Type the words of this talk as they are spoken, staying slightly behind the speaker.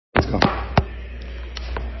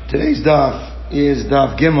Today's daf is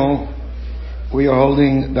daf Gimel. We are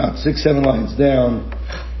holding about 6-7 lines down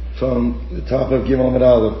from the top of Gimel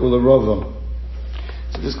Medalef, Ula Rova.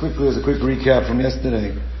 So just quickly, as a quick recap from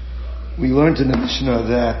yesterday, we learned in the Mishnah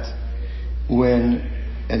that when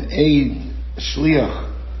an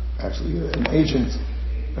shliach, actually an agent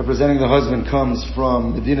representing the husband, comes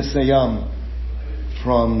from Medina Sayyam,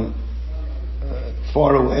 from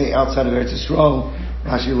far away outside of Eretz Yisrael,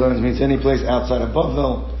 Rashi learns means any place outside of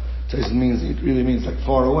Bavel. It really means like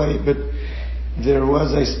far away, but there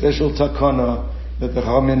was a special takana that the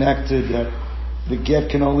Chacham enacted that the get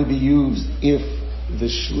can only be used if the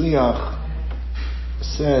shliach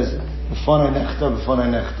says b'fanai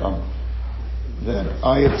nechtam, that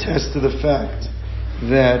I attest to the fact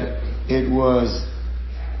that it was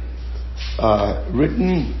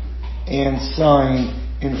written and signed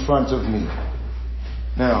in front of me.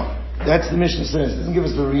 Now, that's the Mishnah says. It doesn't give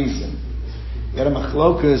us the reason. You had a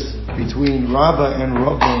machlokas between Rabbi and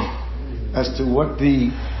Rabbi as to what the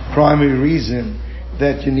primary reason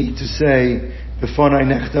that you need to say b'fanai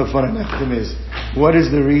nechtam is. What is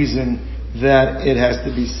the reason that it has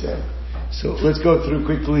to be said? So let's go through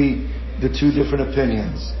quickly the two different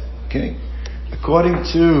opinions. Okay, according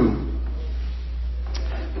to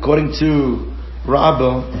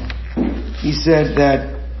Rabbi, he said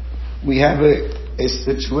that we have a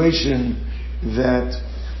situation that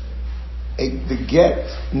the get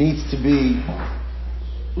needs to be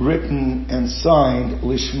written and signed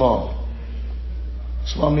lishma.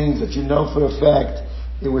 Lishma means that you know for a fact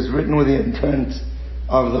it was written with the intent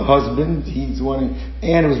of the husband,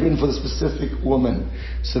 and it was written for the specific woman.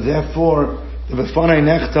 So therefore, the b'fanai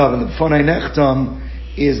nechtam and the b'fanai nechtam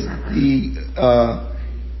is the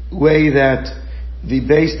way that the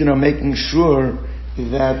Beis Din are making sure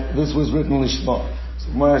that this was written lishma. So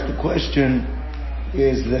when I ask the question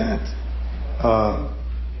is that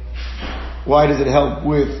why does it help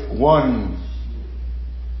with one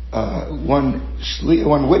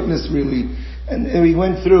witness really? And we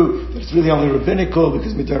went through that it's really only rabbinical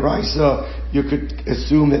because mitaraisa you could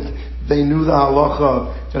assume that they knew the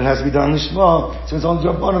halacha that it has to be done lishma. So it's only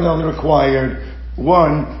Rabbanan, they only required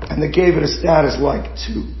one, and they gave it a status like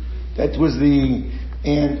two. That was the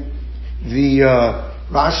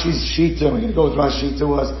Rashi's shita. We're going to go with Rashi's shita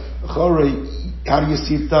was how do you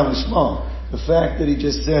see it done lishma? The fact that he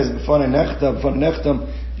just says b'fanai nechtam,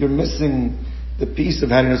 you're missing the piece of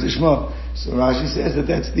how to know lishma. So Rashi says that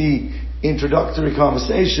that's the introductory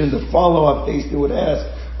conversation. The follow-up Beis Din would ask,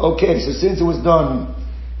 okay, so since it was done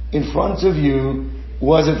in front of you,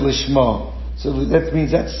 was it lishma? So that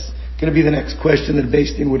means that's going to be the next question that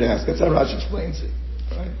Beis Din would ask. That's how Rashi explains it.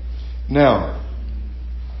 Right? Now,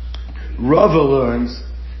 Rava learns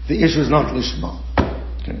the issue is not lishma.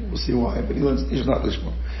 Okay, we'll see why, but he learns the issue is not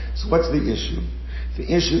lishma. So what's the issue? The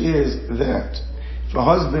issue is that if a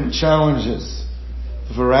husband challenges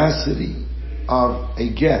the veracity of a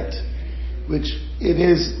get, which it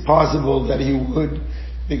is possible that he would,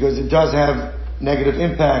 because it does have negative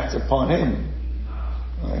impacts upon him,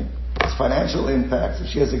 right? It's financial impacts. If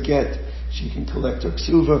she has a get, she can collect her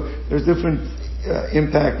ksuva. There's different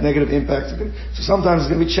negative impacts. So sometimes it's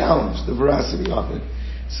going to be challenged, the veracity of it.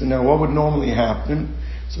 So now what would normally happen?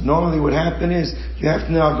 So normally what happen is you have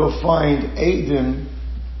to now go find Eidim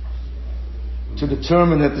to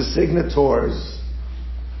determine that the signatories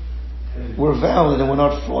were valid and were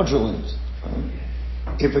not fraudulent.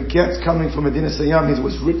 If a get's coming from Medina Sayyam means it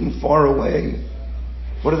was written far away,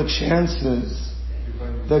 what are the chances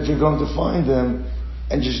that you're going to find them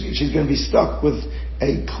and she's going to be stuck with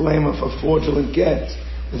a claim of a fraudulent get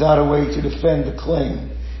without a way to defend the claim?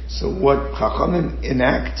 So what Chachamim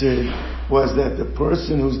enacted was that the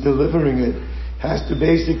person who's delivering it has to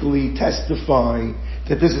basically testify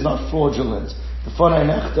that this is not fraudulent. The b'fanai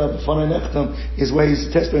nechtam is where he's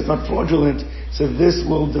testifying it's not fraudulent, so this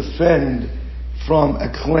will defend from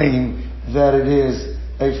a claim that it is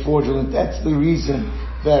a fraudulent. That's the reason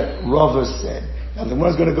that Rava said. Now the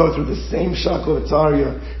one's going to go through the same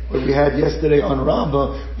shaklavatariya that we had yesterday on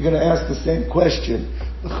Rabbah. You're going to ask the same question.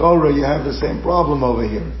 The Chora, you have the same problem over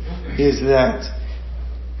here. Is that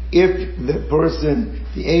if the person,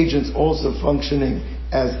 the agent's also functioning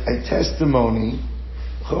as a testimony,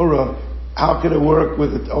 Chora, how could it work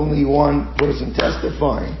with only one person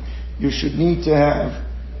testifying? You should need to have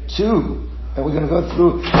two. And we're going to go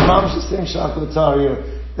through the same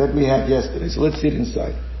shaklavatariya that we had yesterday. So let's see it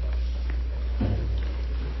inside.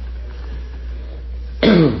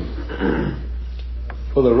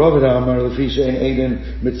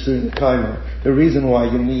 The reason why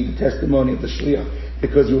you need testimony of the shliach,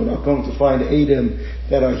 because you are not going to find Eidim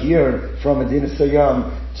that are here from Medina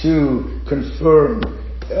Sayyam to confirm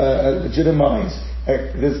legitimize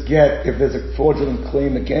this get if there's a fraudulent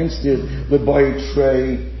claim against it,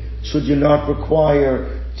 should you not require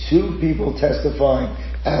two people testifying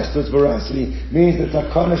as to its veracity? Means that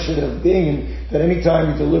takana should have been that any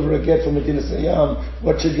time you deliver a get from Medina Sayyam,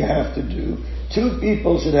 what should you have to do? Two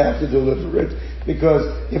people should have to deliver it, because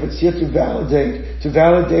if it's here to validate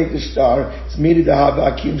the shtar, it's needed to have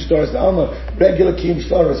a kiyum shtar alma. Regular kiyum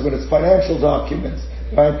shtar is when it's financial documents,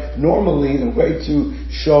 right? Normally, the way to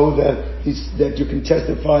show that you can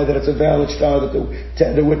testify that it's a valid shtar, that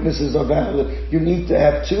the witnesses are valid, you need to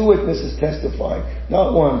have two witnesses testifying,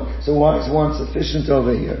 not one. So why is one sufficient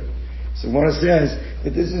over here? So one says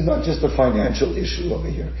that this is not just a financial issue over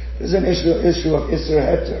here. This is an issue of Isser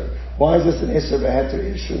Heter. Why is this an Isser Heter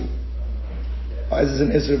issue? Why is this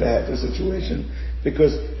an Isser Heter situation?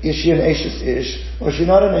 Because is she an Ashes Ish or is she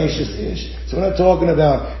not an Ashes Ish? So we're not talking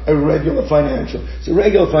about a regular financial. It's a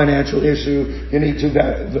regular financial issue. You need to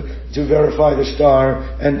verify the shtar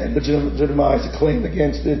and legitimize a claim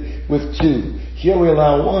against it with two. Here we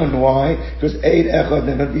allow one. Why? Because Eid Echad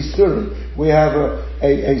Never Bisurim. We have already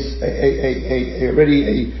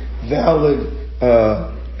a valid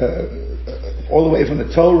all the way from the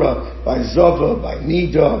Torah, by Zava, by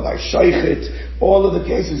Nida, by Shaychit, all of the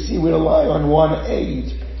cases, see, we rely on one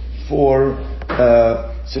aid for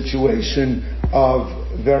situation of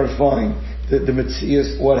verifying the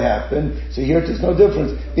Metzias, what happened. So here there's no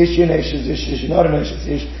difference. Ish an Ashes Ish, Ish not an Ashes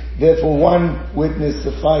Ish. Therefore one witness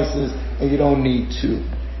suffices and you don't need two.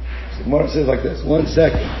 So Mark says like this, 1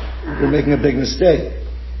 second, we're making a big mistake.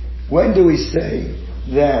 When do we say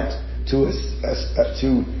that to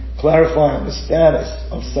clarify the status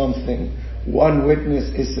of something, one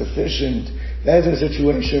witness is sufficient? That is a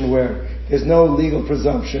situation where there's no legal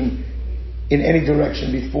presumption in any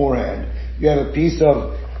direction beforehand. You have a piece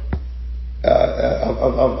of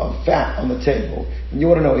fat on the table, and you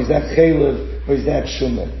want to know, is that chaylev or is that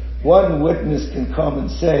shuman? One witness can come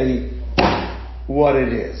and say what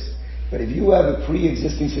it is. But if you have a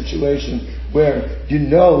pre-existing situation where you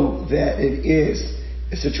know that it is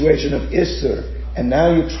a situation of Isser, and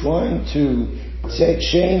now you're trying to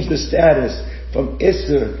change the status from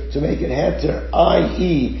Isser to make it Heter,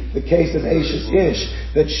 i.e. the case of Ashes Ish,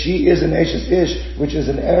 that she is an Ashes Ish, which is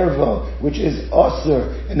an Erva, which is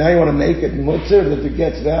Osir, and now you want to make it Mutter, that it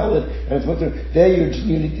gets valid, and it's Mutter, there you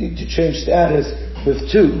need to change status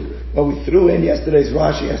with two. Well, we threw in yesterday's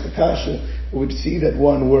Rashi as the Kasha, we'd see that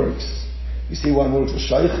one works. You see one works with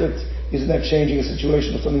Shaychit. Isn't that changing a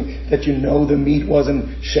situation of something that you know the meat wasn't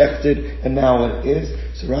shechted and now it is?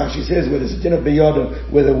 So Rashi says where there's a din of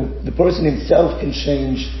biyada, where the person himself can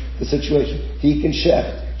change the situation. He can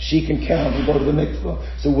shecht, she can count and go to the mikvah.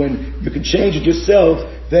 So when you can change it yourself,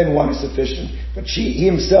 then one is sufficient. But he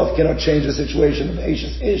himself cannot change the situation of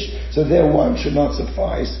Ashes Ish, so there one should not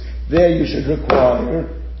suffice. There you should require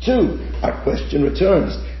two. Our question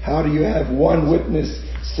returns. How do you have one witness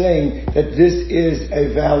saying that this is a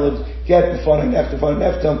valid get b'fanei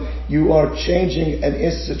neftam? You are changing an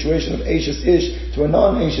situation of Ashes Ish to a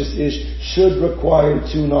non-Ashes Ish, should require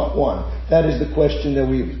two, not one. That is the question that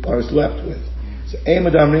we are left with. So,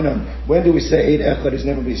 when do we say Eid Echad is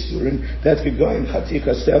never Bisurim? That's Gegoyim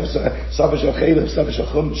Chatika Sabash Chaylev, Sabash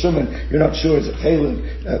Shuman. You're not sure is it Chaylev,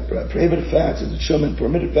 prohibited fats, is it Shuman,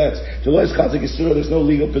 permitted fats? Delois Chazik Yisura, there's no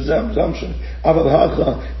legal presumption.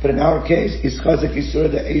 But in our case, is Chazik Yisura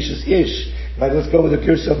the Ashes Ish? Right, let's go with the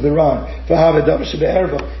Kirsa of the Ran.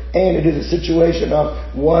 And it is a situation of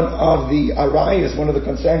one of the arayas, one of the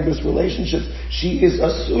consanguineous relationships. She is a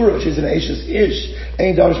surah, she's an Ashes Ish.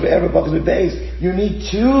 You need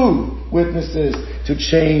two witnesses to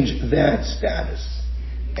change that status.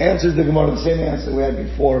 Answers the Gemara, the same answer we had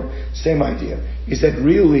before, same idea. He said,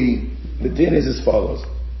 really, the din is as follows.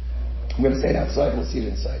 I'm going to say it outside, we'll see it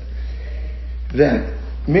inside. That,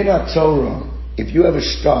 Minat Torah, if you have a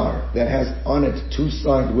shtar that has on it two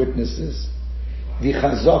signed witnesses, the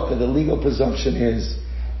chazaka, the legal presumption is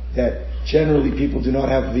that generally people do not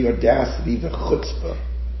have the audacity, the chutzpah,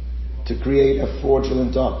 to create a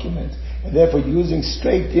fraudulent document. And therefore using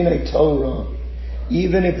straight Dinei Torah,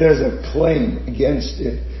 even if there's a claim against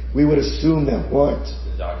it, we would assume that what?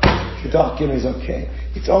 The document is okay.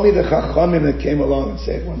 It's only the Chachamim that came along and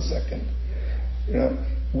said, 1 second.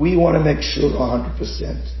 We want to make sure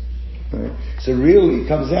 100%. Right? So really it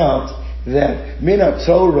comes out that Minat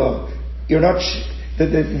Torah, you're not,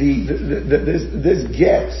 this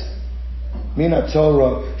get, Minat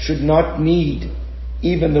Torah, should not need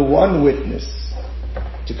even the one witness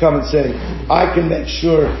to come and say, I can make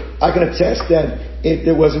sure, I can attest that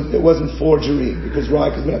there wasn't forgery, because right,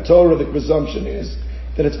 because Minat Torah, the presumption is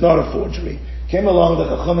that it's not a forgery. Came along the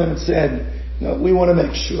Chachamim and said, No, we want to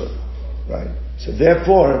make sure, right? So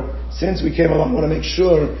therefore, since we came along, we want to make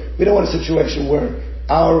sure we don't want a situation where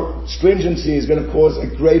our stringency is going to cause a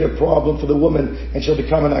greater problem for the woman and she'll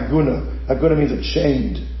become an aguna. Aguna means a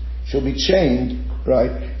chained. She'll be chained,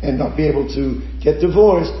 right, and not be able to get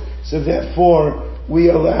divorced. So therefore,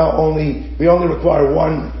 we only require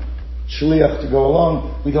one shliach to go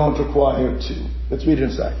along. We don't require two. Let's read it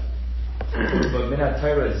inside. But minat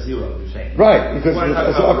Torah is zero, you're saying. Right, because from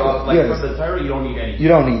the Torah, you don't need anything. You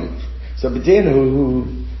don't need it. So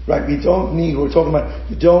b'dinu, right, we're talking about,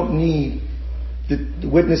 you don't need the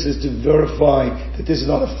witnesses to verify that this is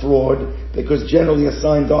not a fraud, because generally a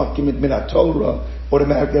signed document minat Torah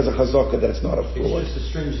automatically has a chazaka that it's not a fraud. It's just a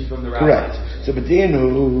stringency from the rabbi. Correct. So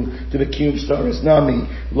b'dinu, to the kiyum staris nami,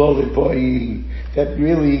 lo lipoi, that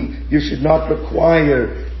really you should not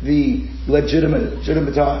require the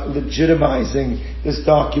legitimizing this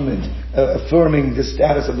document, affirming the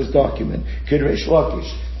status of this document. Kid Reish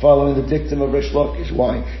Lakish, following the dictum of Reish Lakish.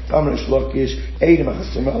 Why? Tam Reish Lakish, Eidem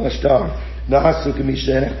Achastim Al Ashtar, Na'asu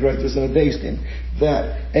Kamisha Enechreitis and Adeistim, that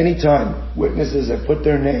anytime witnesses have put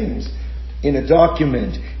their names in a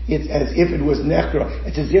document, it's as if it was nechra.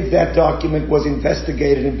 It's as if that document was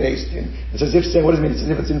investigated in Beis Din. It's as if, what does it mean? It's as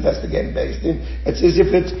if it's investigated in Beis Din. It's as if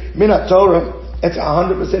it's minat Torah. It's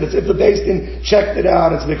 100%. It's if the Beis Din checked it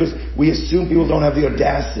out. It's because we assume people don't have the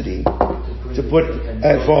audacity to put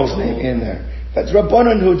a false name in there. That's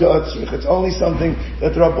Rabbanan hu da'atzrich. It's only something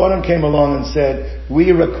that the Rabbanan came along and said, we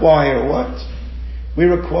require what? We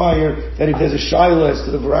require that if there's a shayla as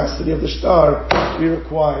to the veracity of the star, we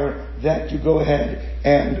require that you go ahead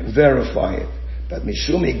and verify it. But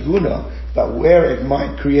mishum iguna, but where it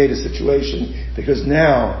might create a situation, because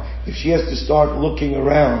now, if she has to start looking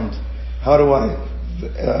around, how do I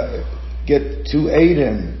get to aid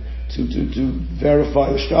him to verify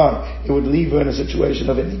the star? It would leave her in a situation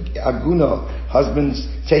of an aguna, husband's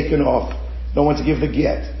taken off, no one to give the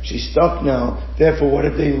get. She's stuck now. Therefore,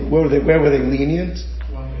 where were they lenient?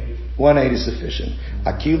 1/8 is sufficient.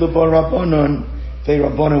 Akilu bar rabbanon, they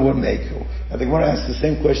rabbanon were meku. I think I want to ask the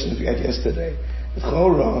same question we had yesterday.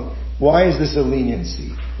 Why is this a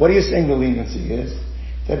leniency? What are you saying the leniency is?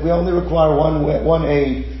 That we only require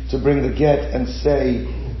 1/8 to bring the get and say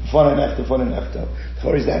fana nefta.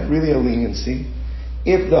 Is that really a leniency?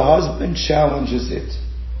 If the husband challenges it,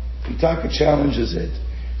 if Taka challenges it,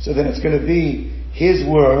 so then it's going to be his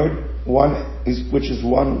word, which is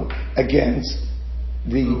one against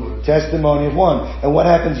the testimony of one. And what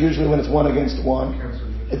happens usually when it's one against one?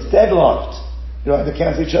 It's deadlocked. You know, they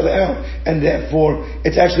cancel each other out. And therefore,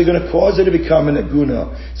 it's actually going to cause her to become an aguna.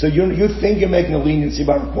 So you think you're making a leniency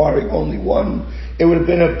by requiring only one. It would have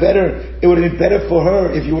been better for her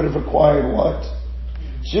if you would have required what?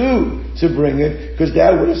 2 to bring it, because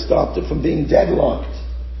that would have stopped it from being deadlocked.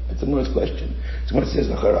 That's the next question. So when it says,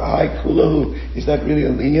 is that really a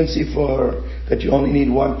leniency for her, that you only need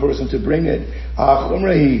one person to bring it?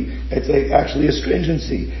 It's actually a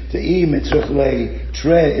stringency.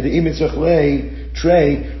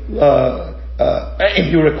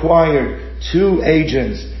 If you require 2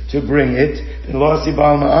 agents to bring it, then the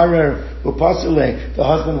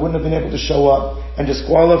husband wouldn't have been able to show up and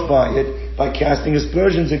disqualify it by casting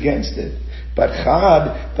aspersions against it. But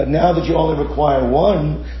now that you only require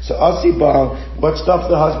 1, so asibal, what stops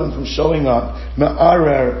the husband from showing up?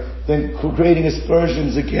 Ma'arer, then creating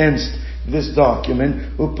aspersions against this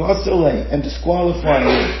document, upasale, and disqualifying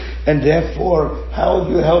it. And therefore, how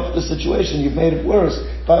have you helped the situation? You've made it worse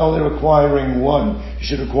by only requiring 1. You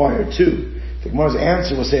should require 2. The Gemara's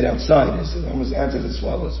answer, we'll say it outside, the Gemara's answer is as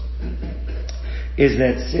follows. Is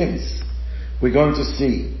that since we're going to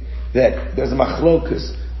see that there's a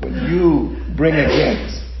machlokus, when you bring a get,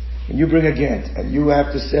 and you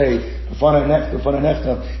have to say, b'fana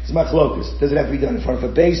nefta, it's machlokus. Does it have to be done in front of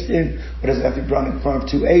a Beis Din, or does it have to be done in front of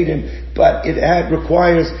 2 Eidim? But it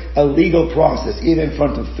requires a legal process, either in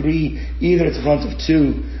front of 3, either it's in front of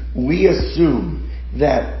 2. We assume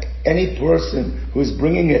that any person who's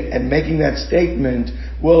bringing it and making that statement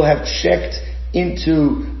will have checked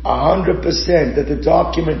into 100% that the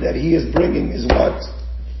document that he is bringing is what?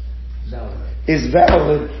 Is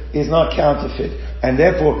valid, is not counterfeit. And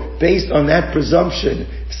therefore, based on that presumption,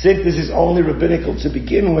 since this is only rabbinical to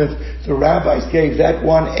begin with, the rabbis gave that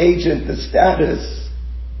one agent the status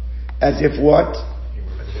as if what?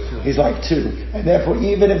 He's like 2. And therefore,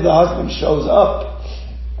 even if the husband shows up,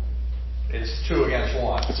 it's 2 against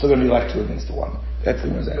 1. It's still going to be like 2 against 1. That's the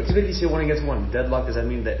one's answer. But even if you say 1 against 1, deadlock, does that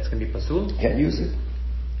mean that it's going to be pasul? You can't use it.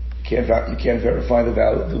 You can't verify the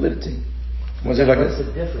validity. What's the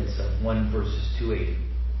difference of 1 versus 280?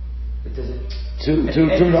 It doesn't. Two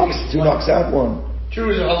knocks out 1. Two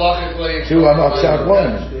is halachically. Two, I knocked out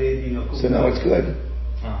one. So now it's good.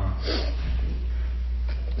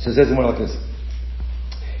 So it says more like this.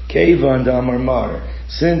 Kevan Damar Mar.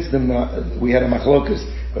 Since we had a machlokas,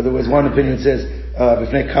 but there was one opinion that says,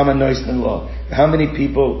 "B'fnei kama noisen law." How many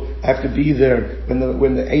people have to be there when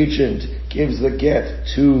the agent gives the get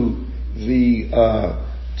to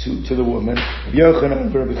the woman? Yochanan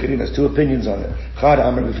and Rabbi has two opinions on it. Chad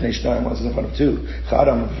Amar b'fnei shnayim, one says in front of two. Chad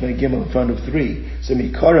Amar b'fnei gimel, in front of three. So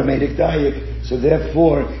mikara medek dayik. So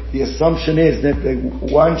therefore, the assumption is that the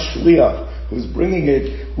one shliach who's bringing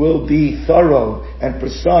it will be thorough and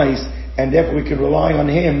precise, and therefore we can rely on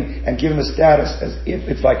him and give him a status as if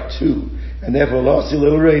it's like two. And therefore,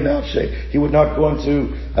 he would not want to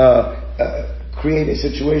create a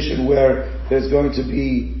situation where there's going to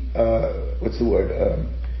be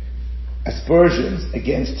aspersions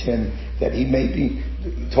against him, that he may be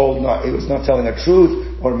told he was not telling the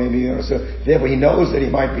truth, or maybe so. Therefore, he knows that he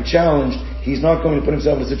might be challenged. He's not going to put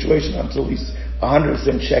himself in a situation until he's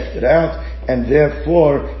 100% checked it out, and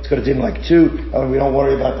therefore it's going to seem like two, and we don't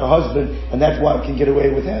worry about the husband, and that's why we can get away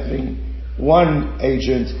with having one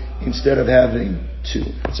agent instead of having two.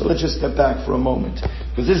 So let's just step back for a moment,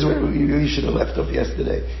 because this is where we really should have left off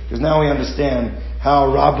yesterday, because now we understand how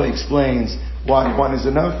Rabbi explains why one is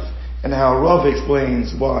enough, and how Rav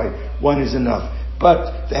explains why one is enough.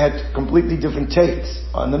 But they had completely different takes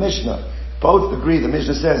on the Mishnah. Both agree, the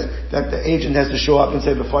Mishnah says that the agent has to show up and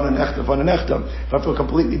say b'fana nechtam, but for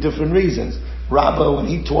completely different reasons. Rabbi, when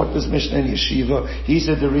he taught this Mishnah in yeshiva, he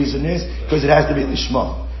said the reason is because it has to be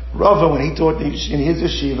lishma. Rava, when he taught in his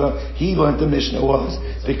yeshiva, he learned the Mishnah was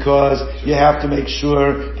because you have to make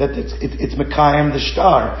sure that it's mekayim the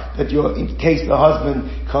shtar, that in case the husband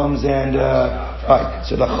comes and right.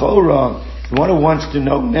 So the chora, the one who wants to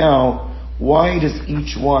know now, why does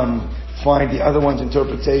each one find the other one's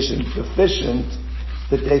interpretation sufficient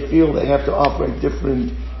that they feel they have to offer a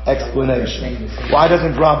different explanation? Why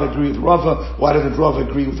doesn't Rabbi agree with Rava? Why doesn't Rava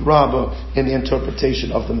agree with Rabbi in the interpretation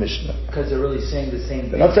of the Mishnah? Because they're really saying the same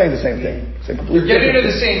thing. They're not saying the same thing. You're getting to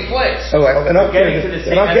the same place. Oh, well, they're not getting to the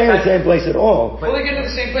same place at all. Well, they get to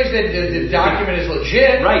the same place. The document is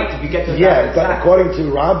legit. Right, if you get to but according to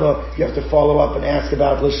Rabbi, you have to follow up and ask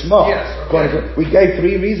about Lishma. Yes. Okay. We gave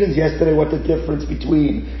 3 reasons yesterday what the difference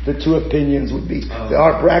between the two opinions would be. There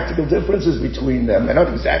are practical differences between them. They're not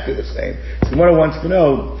exactly the same. So one wants to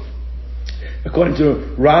know, according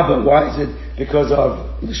to Rabbi, why is it because of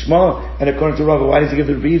Lishma? And according to Rabbi, why does he give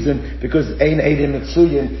the reason? Because Ein Eidim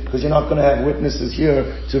Mitzuyin, because you're not going to have witnesses here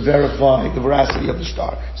to verify the veracity of the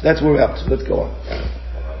shtar. So that's where we're up to. Let's go on.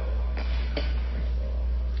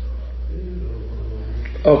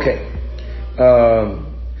 Okay.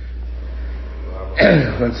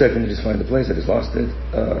 1 second, let me just find the place. I just lost it.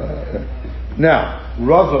 Now,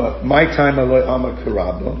 Rava, my time aloi amar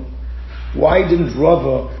karabba. Why didn't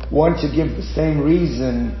Rava want to give the same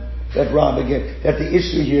reason that Rabbi gave? That the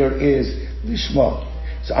issue here is Lishma.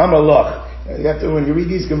 So Amalach. You have to, when you read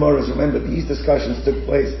these Gemaras, remember these discussions took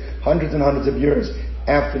place hundreds and hundreds of years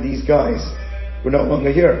after these guys were no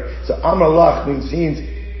longer here. So Amalach means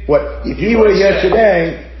what if he were here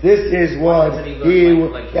today. This is what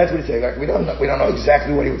that's what he said. Like, we don't know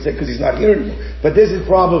exactly what he would say because he's not here anymore. But this is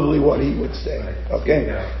probably what he would say. Okay?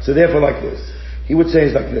 So therefore like this. He would say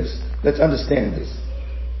it's like this. Let's understand this.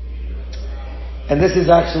 And this is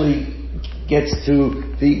actually gets to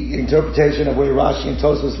the interpretation of where Rashi and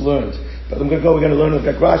Tosfos learned. But we're going to learn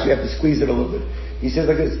like Rashi, you have to squeeze it a little bit. He says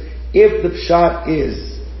like this. If the pshat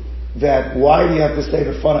is that why do you have to say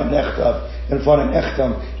b'fana nechtav and b'fana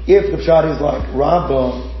nechtam, if the pshat is like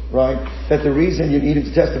Rabba, right, that the reason you needed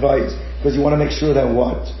to testify is because you want to make sure that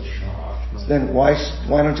what? So then why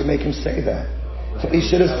don't you make him say that? So he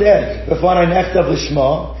should have said b'fana nechtav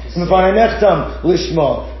lishma and b'fana nechtam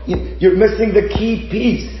lishma. You're missing the key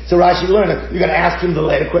piece. So Rashi learned it. You're going to ask him the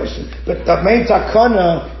later question. But the main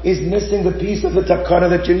takana is missing the piece of the takana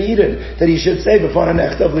that you needed. That he should say b'fana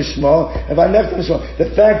nechtav lishma and b'fana nechtam lishma. The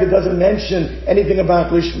fact it doesn't mention anything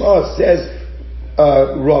about lishma says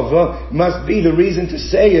Rava must be the reason to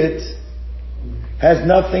say it has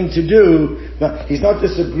nothing to do. Now, he's not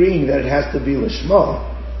disagreeing that it has to be lishma.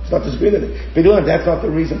 He's not disagreeing with it. But that's not the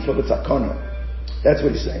reason for the takana. That's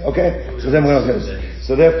what he's saying. Okay? So then what else?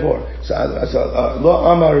 So therefore, lo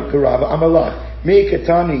amar karava amalach mi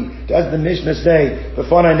katani. Does the Mishnah say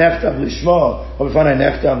b'fanai nechtam lishma or b'fanai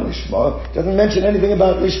nechtam lishma? Doesn't mention anything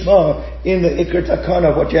about lishma in the ikar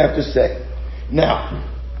takana of what you have to say. Now,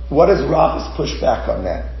 what is Rabbi's pushback on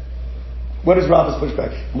that? What is Rabbi's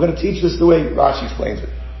pushback? I'm going to teach this the way Rashi explains it.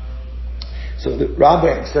 So the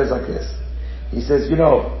Rabbi says like this. He says,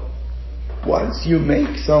 once you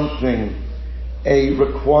make something a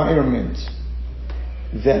requirement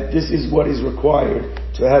that this is what is required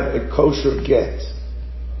to have a kosher get,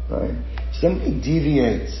 right? If somebody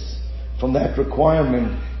deviates from that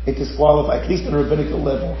requirement, it disqualifies, at least at a rabbinical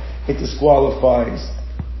level, it disqualifies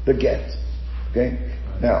the get. Okay?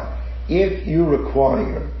 Now, if you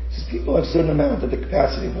require, since people have a certain amount of the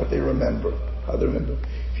capacity of what they remember, how they remember,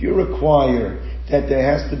 if you require that there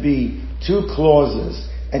has to be 2 clauses,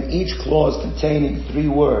 and each clause containing 3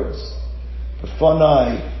 words,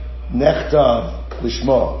 B'fanai nechtav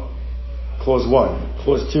lishma, clause 1,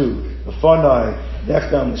 clause 2, B'fanai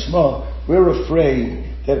nechtav lishma, we're afraid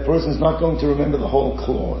that a person is not going to remember the whole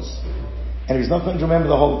clause. And if he's not going to remember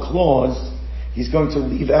the whole clause, he's going to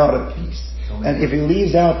leave out a piece. And if he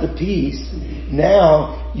leaves out the piece,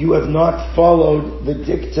 now you have not followed the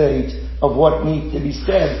dictate of what needs to be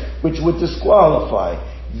said, which would disqualify.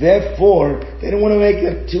 Therefore, they don't want to make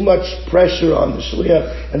it too much pressure on the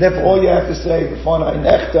shliach, and therefore all you have to say, b'fanai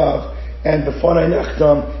nechtav and b'fanai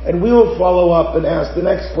nechtam, and we will follow up and ask the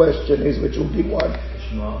next question is, which will be what?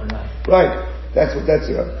 Right. That's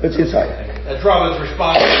inside. That's Rabbi's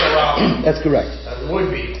response to Rabbi. That's correct. That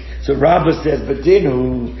would be. So Rabbi says,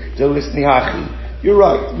 "Bedinu delisnihachi." You're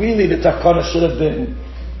right. Really, the takana should have been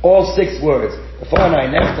all 6 words. B'fanai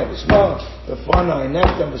nechtam l'shma, b'fanai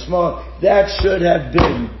nechtam l'shma. That should have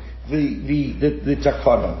been the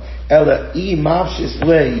takana. Ela I mavshis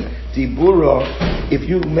lei dibura. If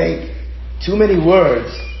you make too many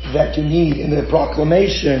words that you need in the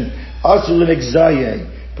proclamation, asur l'negzayeh.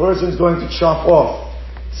 Person's going to chop off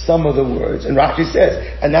some of the words, and Rashi says,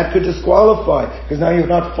 and that could disqualify because now you're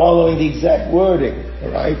not following the exact wording,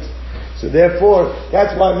 all right? So therefore,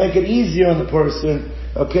 that's why I make it easier on the person.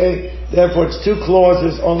 Okay, therefore it's 2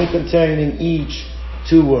 clauses only containing each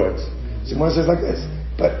 2 words. So one says like this,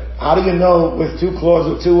 but how do you know with 2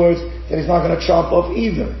 clauses or 2 words that he's not going to chop off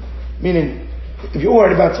either? Meaning, if you're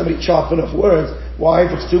worried about somebody chopping off words, why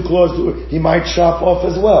if it's 2 clauses, he might chop off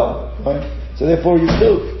as well, right? So therefore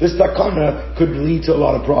this takana could lead to a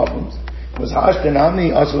lot of problems. Now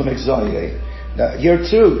here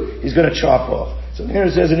too, he's going to chop off. So here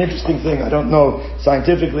it says an interesting thing. I don't know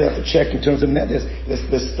scientifically. I have to check in terms of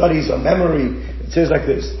the studies on memory. It says like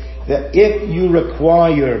this: that if you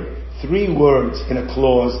require 3 words in a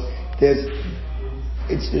clause,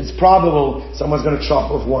 it's probable someone's going to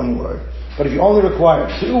chop off 1 word. But if you only require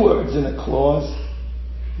 2 words in a clause,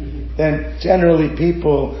 then generally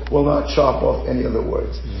people will not chop off any of the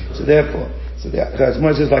words. So therefore, because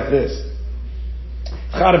Moses says like this: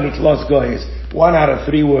 Charamitlos goys, 1 out of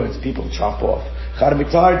 3 words people chop off.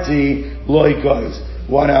 Charamitarti loy goys,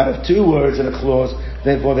 1 out of 2 words in a clause,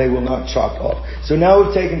 therefore they will not chop off. So now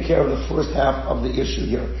we've taken care of the first half of the issue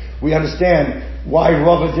here. We understand why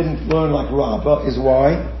Rabbi didn't learn like Rabbi is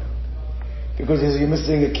why? Because you're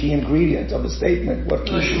missing a key ingredient of the statement. What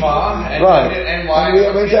key? Lishma, right. And why? Right.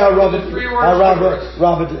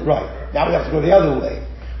 Now we have to go the other way.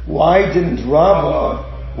 Why didn't Rabbi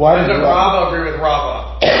agree with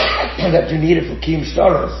Rabbi? That you need it for Kiyum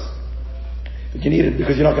Shtaros. That you need it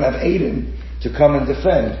because you're not going to have Adim to come and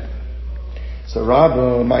defend. So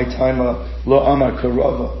Rabbi, my time lo amar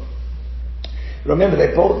karava. Remember,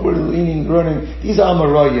 they both were learning. These are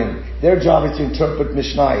Amarayim. Their job is to interpret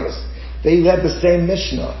Mishnayos. They read the same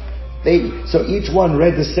Mishnah. So each one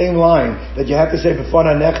read the same line that you have to say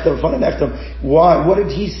b'fana nechtam. Why? What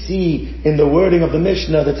did he see in the wording of the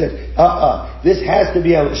Mishnah that said, this has to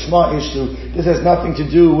be a Lishma issue. This has nothing to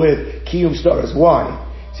do with Kiyum Shtaros. Why?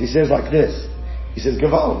 So he says like this. He says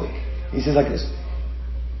Gavaldi. He says like this.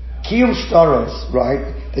 Kiyum Shtaros,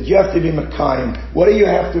 right? That you have to be Mekayim. What do you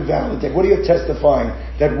have to validate? What are you testifying?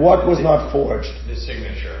 That what was not forged? The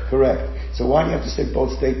signature. Correct. So why do you have to say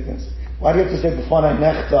both statements? Why do you have to say b'fanai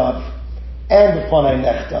nechtav and b'fanai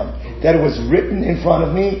nechtam? That it was written in front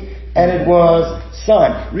of me and it was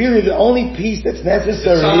signed. Really, the only piece that's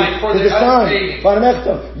necessary is the sign. B'fanai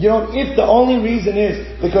nechtam. You know, if the only reason is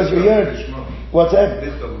because you're here, what's that?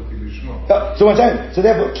 So what's that? So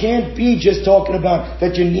therefore, it can't be just talking about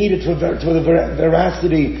that you need it for the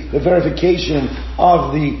veracity, the verification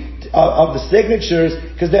of the signatures,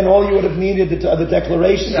 because then all you would have needed the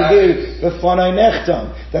declaration to do b'fanai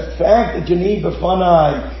nechtam. The fact that you need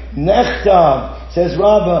b'fanai nechtam, says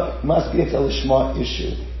Rabba, must be it's a lishma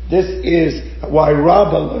issue. This is why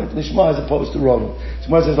Rabba learned lishma as opposed to Rabba.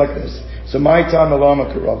 So it says like this. So my time alama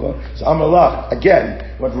karava. So Amalach, again,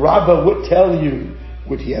 what Rabba would tell you,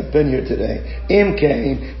 would he have been here today? Im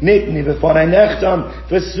kain nitni b'fanai nechtam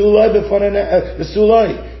v'sulai b'fanai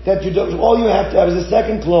v'sulai. that all you have to have is the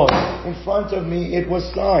second clause. In front of me, it was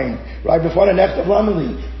signed. Right? B'fanai nechtav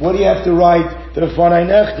lamali. What do you have to write to the b'fanai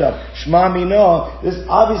nechtav? Shma mina. This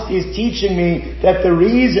obviously is teaching me that the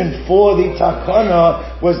reason for the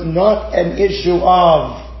takana was not an issue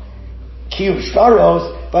of kiyum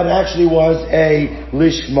shtaros, but actually was a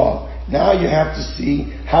lishma. Now you have to see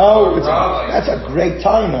how, that's a great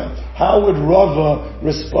timer. How would Rava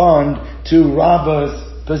respond to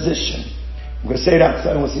Rabba's position? I'm going to say it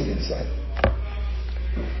outside and we'll see it inside.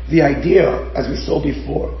 The idea, as we saw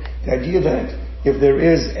before, the idea that if there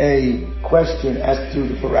is a question as to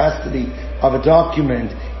the veracity of a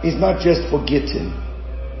document is not just for Gittin.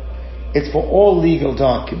 It's for all legal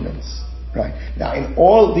documents. Right. Now, in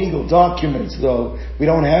all legal documents, though, we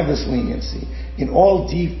don't have this leniency. In all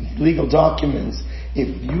legal documents, if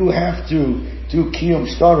you have to do kiyum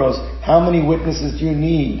shtaros, how many witnesses do you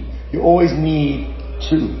need? You always need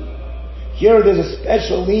 2. Here, there's a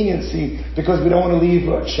special leniency because we don't want to leave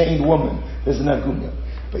a chained woman. There's an aguna.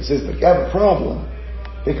 But he says, but you have a problem.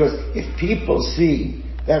 Because if people see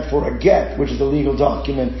that for a get, which is a legal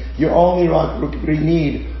document, you only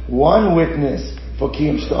need 1 witness for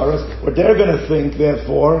kiyum shtaros, what they're going to think,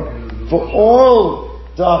 therefore, for all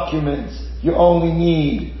documents, you only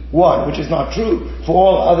need 1, which is not true. For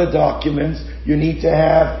all other documents, you need to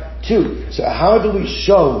have 2. So how do we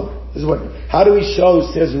show,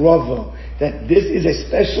 says Rava, that this is a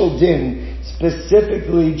special din,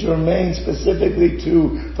 specifically germane, specifically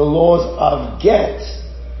to the laws of get,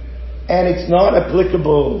 and it's not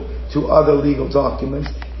applicable to other legal documents?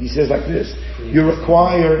 He says like this, you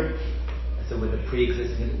require... So with the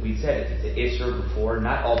pre-existing, we said it's an issur before.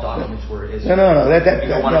 Not all documents were issur. No. You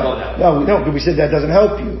don't want to go that way. No, because we said that doesn't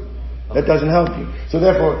help you. Okay. That doesn't help you. So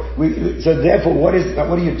therefore, what do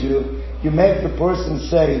you do? You make the person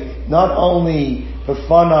say not only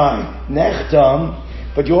b'fanai nechtam,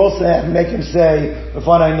 but you also have to make him say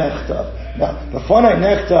b'fanai nechtav. Now, b'fanai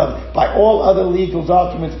nechtav, by all other legal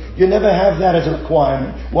documents, you never have that as a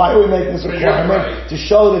requirement. Why are we making this requirement? To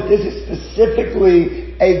show that this is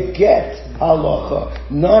specifically a get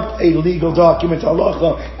halacha, not a legal document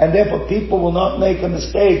halacha, and therefore people will not make a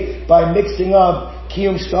mistake by mixing up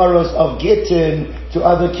kiyum shtaros of Gittin to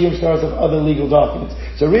other kiyum shtaros of other legal documents.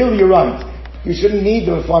 So really you're right. You shouldn't need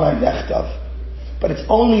the b'fanai nechtav. But it's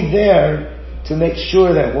only there to make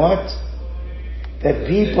sure that what? That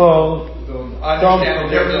people understand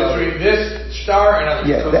the difference between this star and other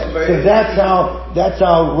stars. So that's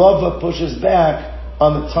how Rava pushes back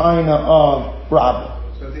on the taina of Rabbi.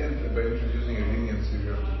 So at the end, by introducing a leniency,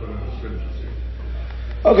 you have to put in a stringency.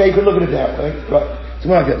 Okay, you could look at it that way. Right. So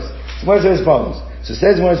what goes? So what says as follows?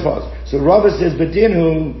 So Rava says,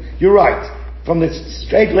 Bedinu, you're right. From the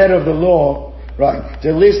straight letter of the law, right,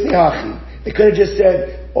 to list the hachi. They could have just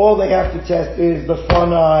said, all they have to test is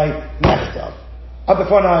b'fanai nechtam.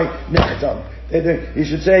 B'fanai nechtam. You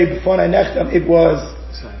should say b'fanai nechtam, it was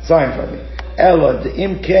signed for me. Ella, the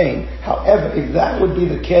im came. However, if that would be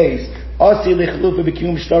the case, you're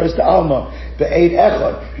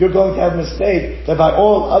going to have a mistake that by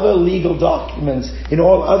all other legal documents, in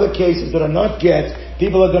all other cases that are not get,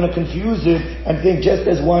 people are going to confuse it and think just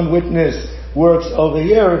as one witness works over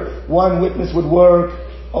here, one witness would work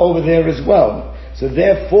over there as well. So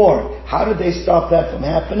therefore, how did they stop that from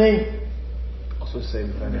happening? Also say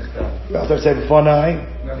b'fanai nechtav. You have to say b'fanai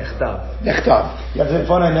Nechtav. nechtav. You have to say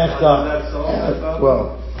b'fanai nechtav.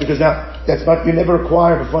 Well, because now that's not, you never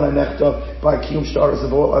require b'fanai nechtav by kiyum shtaros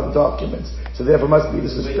of all other documents. So therefore, must be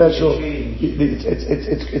this is a special.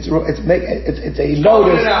 It's a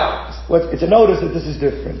notice. It's a notice that this is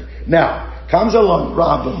different. Now comes along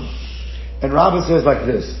Rabbi, and Rabbi says like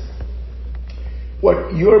this: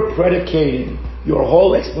 what you're predicating your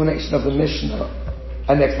whole explanation of the Mishnah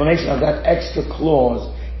and the explanation of that extra clause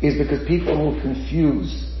is because people will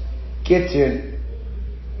confuse Gittin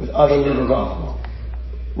with other legal documents.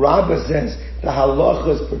 Rabbi says the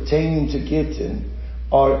halachas pertaining to Gittin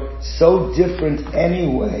are so different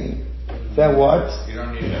anyway that what? You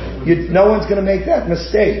don't need that. No one's going to make that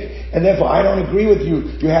mistake. And therefore, I don't agree with you.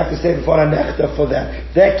 You have to say b'fanai nechtav for that.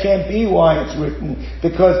 That can't be why it's written,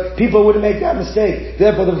 because people wouldn't make that mistake.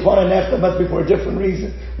 Therefore, the b'fanai nechtav must be for a different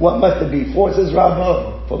reason. What must it be? For, says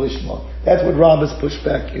Rabbi, for Lishma. That's what Rabbi's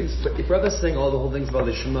pushback is. But if Rabbi's saying all the whole things about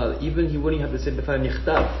the Shema, even he wouldn't have to say b'fanai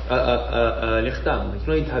nechtam. Like you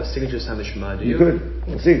don't need to have signatures on the Shema, do you? You could.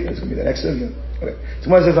 We'll see. That's going to be the next thing. Okay. So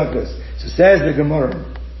one says like this. So says the Gemara.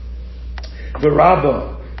 The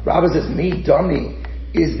Rabbi says, me dummy.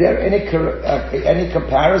 Is there any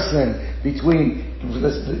comparison between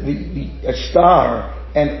a star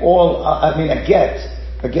and all? A get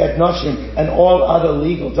a get noshim, and all other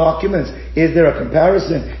legal documents? Is there a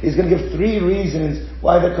comparison? He's going to give 3 reasons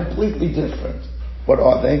why they're completely different. What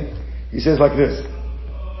are they? He says like this,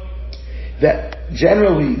 that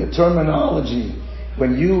generally the terminology,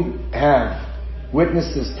 when you have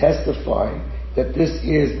witnesses testifying that this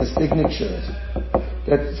is the signatures,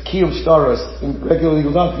 that kiyum shtaros in regular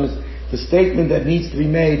legal documents, the statement that needs to be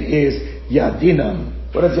made is yadinam.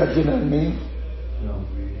 What does yadinam mean? No.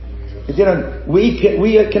 Yadinam, we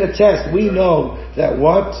can attest, we know that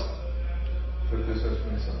what?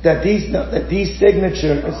 That these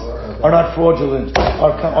signatures are not fraudulent,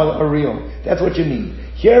 are real. That's what you need.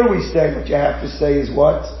 Here we say what you have to say is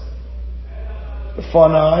what?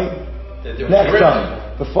 B'fanai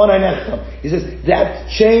nechtam. B'fanai nechtam. He says that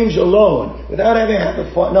change alone, without having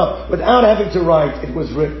to write, it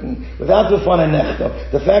was written. Without b'fanai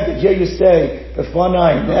nechtam. The fact that here you say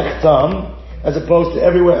b'fanai nechtam, as opposed to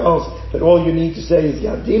everywhere else, that all you need to say is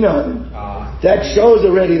yadinam, that shows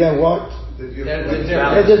already that what?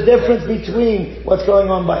 There's a difference between what's going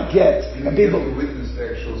on by get and people. Witness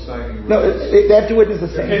the actual signing. No, they have to witness the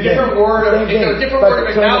same thing. A different word of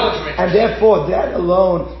acknowledgement. And therefore, that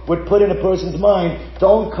alone would put in a person's mind,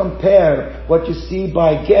 don't compare what you see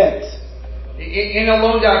by get. In a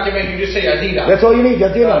loan document, you just say Adina. That's all you need,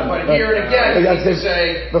 Adina. But here and again, you need to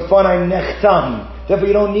say B'fanai nechtam. Therefore,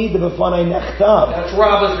 you don't need the b'fanai nechtam. That's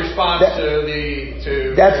Rabbi's response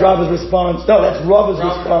That's Rabbi's response. No, that's Rabbi's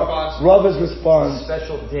response. Rabbi's response.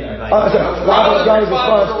 Special din. Rabbi's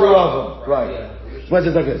response to Rabbi. Right. What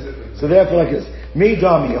is like this? So therefore, like this. Mi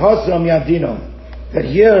dami hasam yadino. That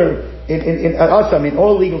here in asam, in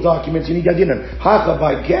all legal documents, you need yadino. Hacha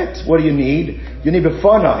by get. What do you need? You need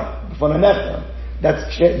b'fanai nechtam.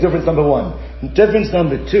 That's difference number 1. Difference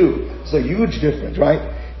number 2. It's a huge difference, right?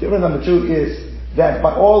 Difference number 2 is that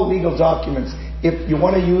by all legal documents, if you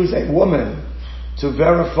want to use a woman to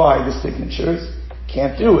verify the signatures,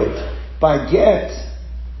 can't do it. By get,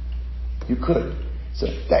 you could. So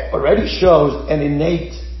that already shows an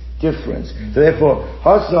innate difference. So therefore,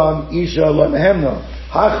 Hasam Isha lo mehemno,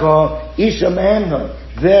 Hacha Isha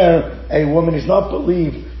mehemno. There, a woman is not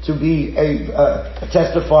believed to be a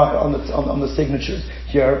testifier on the signatures.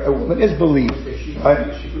 Here, a woman is believed.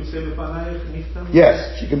 Right? She could say b'fanai.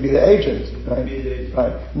 Yes, she can be the agent. Right?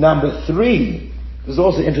 Right. Number 3. This is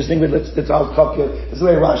also interesting, but I'll copy it. This is the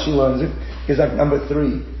way Rashi learns it. Is like number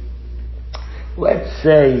 3. Let's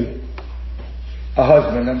say a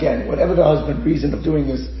husband, again, whatever the husband reason of doing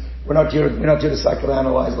this, we're not here to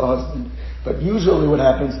psychoanalyze the husband. But usually what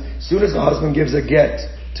happens, as soon as the husband gives a get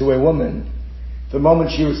to a woman, the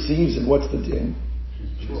moment she receives it, what's the din?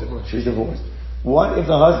 She's divorced. What if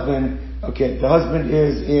the husband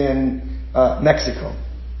is in Mexico,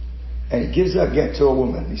 and he gives a get to a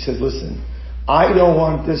woman. He says, listen, I don't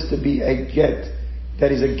want this to be a get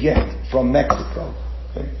that is a get from Mexico.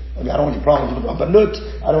 Okay? I don't want your problems with the Rabbanut.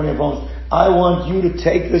 I don't want your problems. I want you to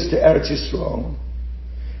take this to Eretz Yisrael.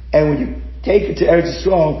 And when you take it to Eretz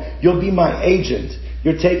Yisrael, you'll be my agent.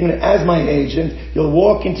 You're taking it as my agent. You'll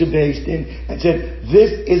walk into Beis Din and say,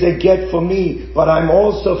 this is a get for me, but I'm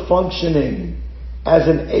also functioning as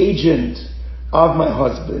an agent of my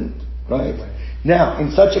husband. Right? Now,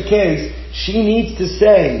 in such a case, she needs to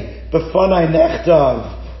say, B'fanai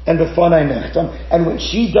nechtav and B'fanai nechtam. And when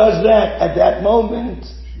she does that at that moment,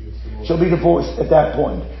 she'll be divorced at that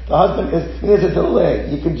point. The husband there's a delay.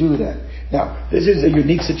 You can do that. Now, this is a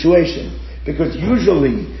unique situation, because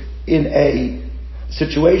usually in a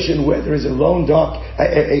situation where there is a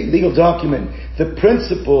legal document, the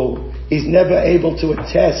principal is never able to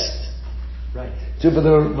attest to the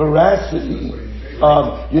veracity.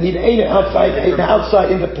 You need an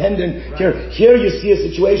outside independent. Here you see a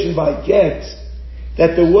situation by get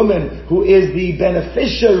that the woman who is the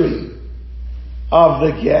beneficiary of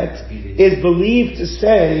the get is believed to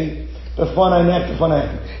say,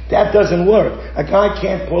 that doesn't work. A guy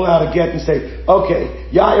can't pull out a get and say, okay,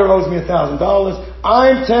 Yair owes me $1,000.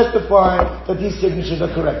 I'm testifying that these signatures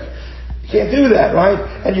are correct. You can't do that, right?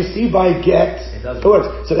 And you see by get, it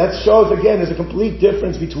works. So that shows again there's a complete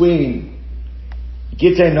difference between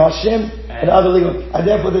Gittin Cycle14 and other legal, and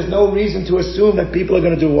therefore there's no reason to assume that people are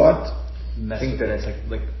going to do what? Think that it's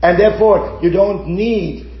like and therefore you don't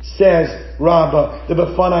need, says Rabbi, the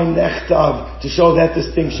b'fanai nechtav to show that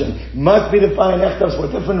distinction. Must be the b'fanai nechtav for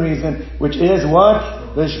a different reason, which is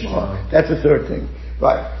what? The shma. That's the third thing.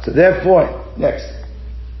 Right. So therefore, next.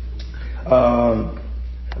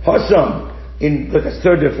 Hasam Look, that's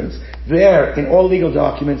third difference. There, in all legal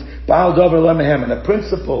documents, Baal Dover Lemehem, and the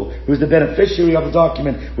principal, who's the beneficiary of the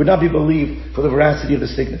document, would not be believed for the veracity of the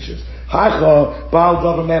signatures. Hacha, Baal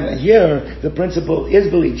Dover Mem. Here, the principal is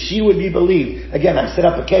believed. She would be believed. Again, I've set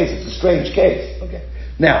up a case. It's a strange case. Okay.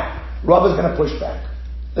 Now, Rabbi's going to push back.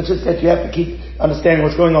 Let's just say you have to keep understanding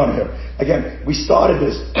what's going on here. Again, we started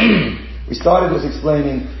this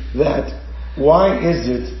explaining that why is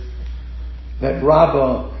it that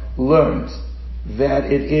Rabbi learned that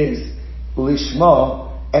it is lishma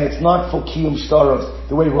and it's not for kiyum shtaros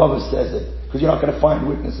the way Rabbi says it, because you're not going to find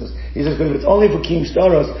witnesses. He says, if it's only for kiyum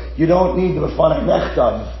shtaros, you don't need the b'fanai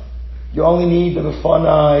nechtav. You only need the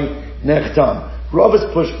b'fanai nechtam. Rabbi's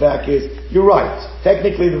pushback is, you're right.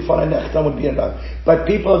 Technically, the b'fanai nechtam would be enough, but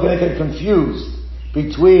people are going to get confused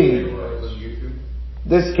between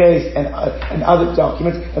this case and other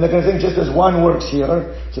documents, and they're going to think just as one works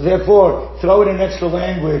here. So therefore, throw in an extra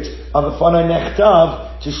language of a fanai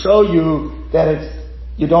nechtav to show you that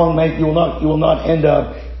you will not end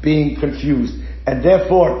up being confused. And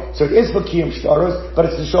therefore, so it is for kiyum shtaros, but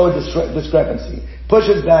it's to show a discrepancy.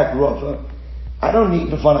 Pushes back Rava. I don't need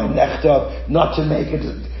the fanai nechtav not to make a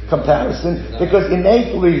comparison, because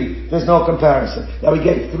innately there's no comparison. Now we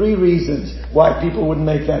gave 3 reasons why people wouldn't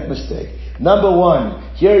make that mistake. Number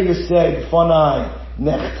 1, here you say b'fanai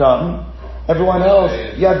nechtam. Everyone else,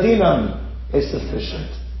 yadinan is sufficient.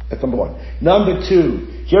 That's number 1. Number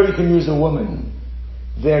 2, here you can use a woman.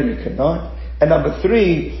 There you cannot. And number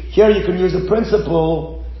 3, here you can use a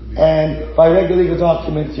principal, and by regular legal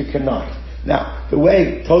documents you cannot. Now, the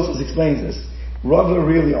way Tosfos explains this, Rava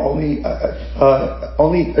really only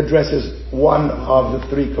addresses one of the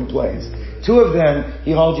 3 complaints. 2 of them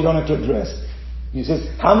he holds you don't have to address. He says,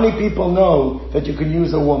 how many people know that you can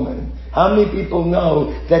use a woman? How many people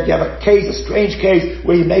know that you have a case, a strange case,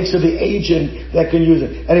 where he makes her the agent that can use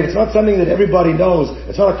it? And if it's not something that everybody knows,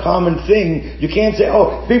 it's not a common thing, you can't say,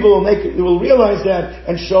 people will realize that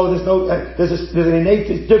and show there's an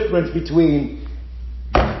innate difference between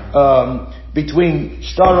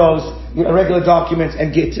shtaros, regular documents,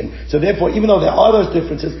 and gittin. So therefore, even though there are those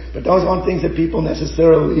differences, but those aren't things that people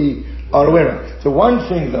necessarily are aware of. So one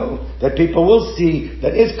thing though, that people will see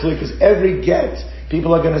that is clear, because every get,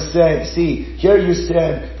 people are going to say, see, here you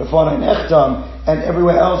said b'fanai nechtam, and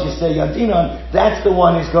everywhere else you say yadinan, that's the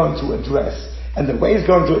one he's going to address. And the way he's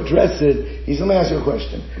going to address it, let me ask you a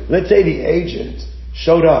question. Let's say the agent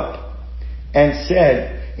showed up and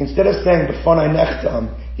said, instead of saying b'fanai nechtam,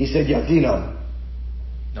 he said yadinan.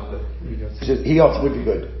 No good. He also would be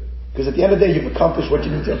good. Because at the end of the day, you've accomplished what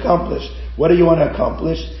you need to accomplish. What do you want to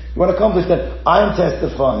accomplish? You want to accomplish that I'm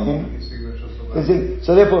testifying.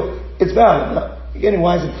 So therefore, it's valid. Now, again,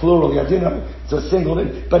 why is it plural? Yadinan, it's a single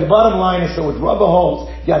thing. But the bottom line is, so with Rabbi holds,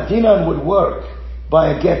 Yadinan would work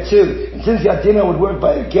by a get to. And since Yadinan would work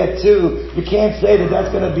by a get to, you can't say that that's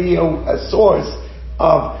going to be a source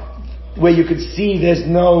of where you could see there's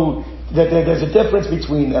a difference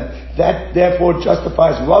between them. That therefore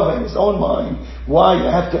justifies Rabbi in his own mind why you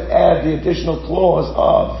have to add the additional clause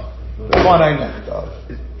of B'fanai nechtav.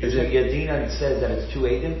 Is it Yadina says that it's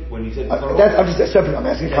 2a when you said plural? I'm just separate. I'm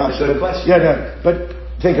asking a question. Good question. Yeah, but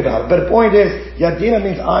think about it. But the point is, Yadina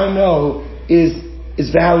means I know is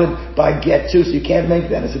valid by get to, so you can't make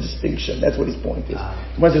that as a distinction. That's what his point is.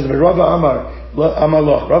 When it says Rava Amar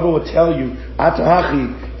Loch, Rava will tell you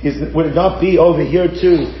Atahachi would it not be over here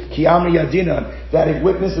too Ki Amri Yadina, that if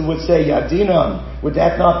witnesses would say Yadina, would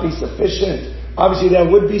that not be sufficient? Obviously that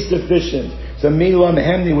would be sufficient. So Milah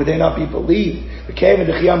Mehemni, would they not be believed? And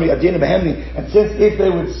since if they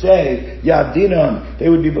would say Yadinan, they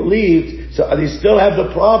would be believed, so they still have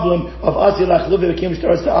the problem of Asilach Luvi Kim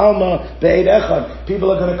Shtaros Alma Be'ed Echad.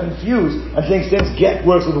 People are going to confuse and think since get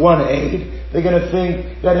works with one aid, they're going to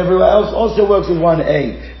think that everywhere else also works with one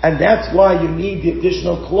aid. And that's why you need the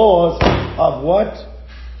additional clause of what?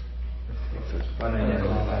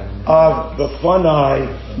 Of the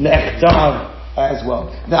B'fanai nechtav as well.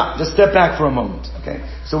 Now, just step back for a moment, okay?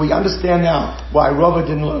 So we understand now why Rava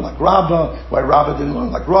didn't learn like Rabbi, why Rabbi didn't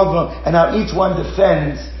learn like Rava, and how each one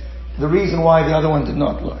defends the reason why the other one did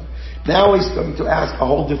not learn. Now he's going to ask a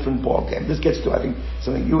whole different ball game. This gets to, I think,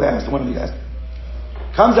 something you asked, one of you asked.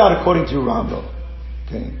 Comes out according to Rava,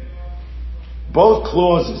 okay? Both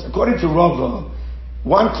clauses, according to Rava,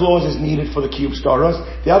 one clause is needed for the kiyum shtaros,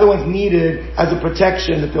 the other one's needed as a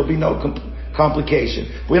protection that there'll be no complication.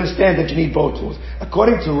 We understand that you need both tools.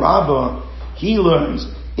 According to Rabbi, he learns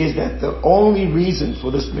is that the only reason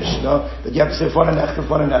for this Mishnah that you have to say Fana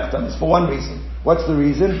Nechtam is for one reason. What's the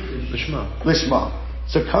reason? Lishma.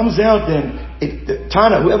 So it comes out then,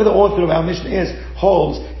 Tana, whoever the author of our Mishnah is,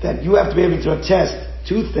 holds that you have to be able to attest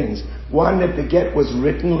 2 things. One, that the get was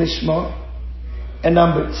written lishma, and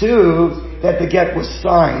number two, that the get was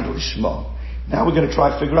signed lishma. Now we're going to try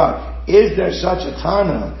to figure out, is there such a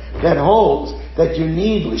Tana that holds that you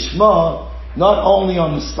need lishma not only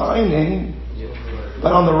on the signing,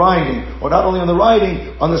 but on the writing, or not only on the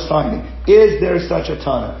writing, on the signing? Is there such a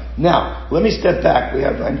Tana? Now, let me step back.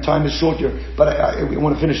 Time is short here, but we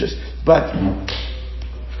want to finish this. But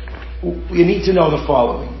you need to know the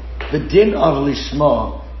following. The din of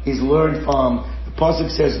lishma is learned from, the pasuk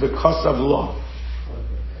says, because of law.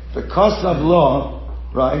 Because of law,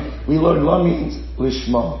 right? We learn law means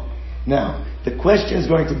lishma. Now, the question is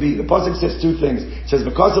going to be, the pasuk says two things. It says,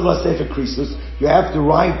 because of law sefer krisus, you have to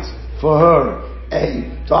write for her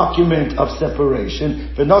a document of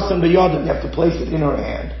separation. V'nosan b'yadam, you have to place it in her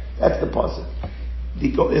hand. That's the pasuk.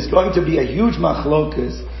 There's going to be a huge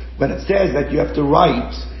machlokas when it says that you have to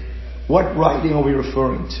write. What writing are we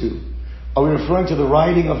referring to? Are we referring to the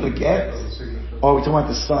writing of the get? Or are we talking about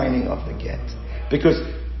the signing of the get? Because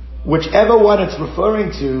whichever one it's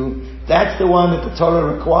referring to, that's the one that the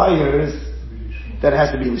Torah requires that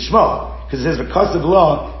has to be lishma. Because it says because of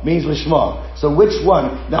law means lishma. So which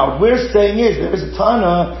one? Now what we're saying is there is a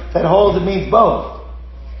Tana that holds it means both.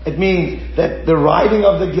 It means that the writing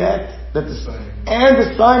of the get and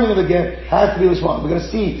the signing of the get has to be lishma. We're going to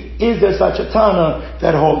see, is there such a Tana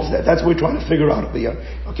that holds that? That's what we're trying to figure out over here.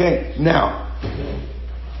 Okay, now.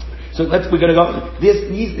 So we're going to go, these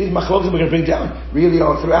machlokas we're going to bring down really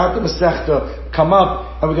are throughout the Masechta, come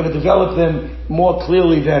up, and we're going to develop them more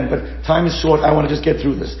clearly then, but time is short, I want to just get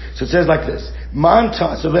through this. So it says like this,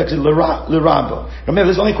 so let's L'Rabba. Remember,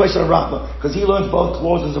 there's only a question of Rabba, because he learns both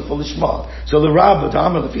clauses of Lishma. So L'Rabba,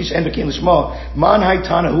 Da'amar, L'Fish, and Bekin Lishma, Man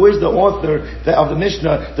Haitana, who is the author of the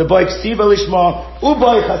Mishnah, the Boy Ksiva Lishma,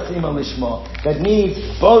 Uboy Chasima Lishma, that needs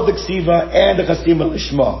both the Ksiva and the Chasima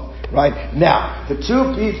Lishma. Right? Now, the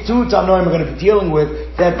two Tanoim we're going to be dealing with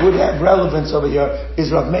that would have relevance over here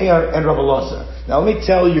is Rav Meir and Rav Elazar. Now let me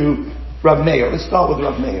tell you, Rav Meir, let's start with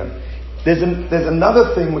Rav Meir. There's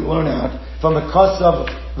another thing we learn out from the Kosav,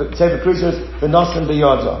 the Sefer Krisus, V'nosan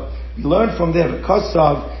B'yada. We learn from there, the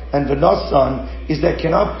Kosav and V'nosan, is there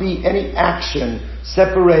cannot be any action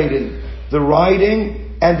separating the writing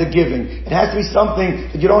and the giving. It has to be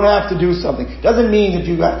something that you don't have to do something. It doesn't mean that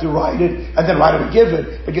you have to write it and then write it and give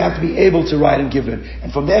it, but you have to be able to write and give it.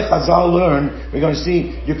 And from there Chazal learn, we're going to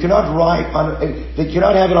see, you cannot write they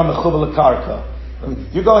cannot have it on the Chubal Karka.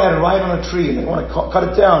 You go ahead and write on a tree and they want to cut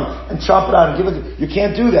it down and chop it out and give it, you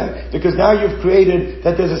can't do that. Because now you've created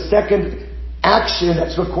that there's a second action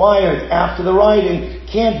that's required after the writing.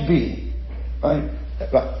 Can't be. Right?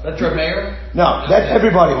 Right. That's Rav Meir? No, that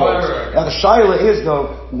everybody holds. Right. Now the shaila is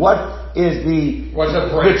though, what is the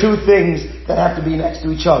two things that have to be next to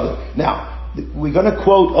each other? Now, we're going to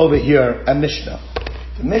quote over here a Mishnah.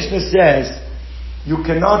 The Mishnah says, you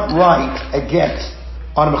cannot write a get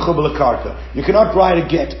on a mechubal karka. You cannot write a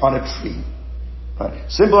get on a tree.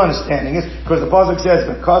 Right? Simple understanding is, because the pasuk says,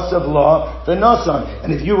 the kosav law, the nosan.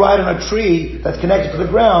 And if you write on a tree that's connected to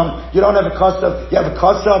the ground, you don't have a kosav, you have a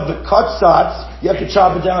kosav, the kotsats, you have to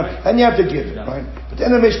chop it down, and you have to give it, right? But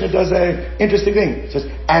then the Mishnah does an interesting thing. It says,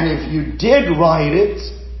 and if you did write it,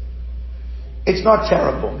 it's not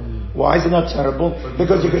terrible. Why is it not terrible?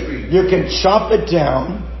 Because you can chop it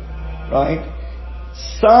down, right?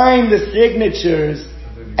 Sign the signatures,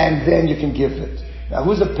 and then you can give it. Now,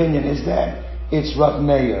 whose opinion is that? It's Rav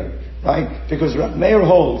Meir, right? Because Rav Meir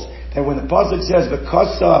holds that when the pasuk says the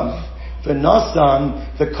kosav, the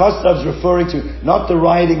nasan, the kosav is referring to not the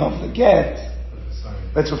writing of the get,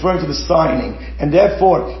 but it's referring to the signing. And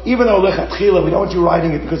therefore, even though lechatchila, we don't want you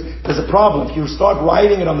writing it because there's a problem. If you start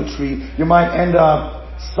writing it on the tree, you might end up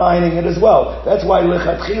signing it as well. That's why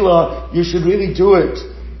lechatchila, you should really do it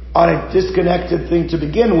on a disconnected thing to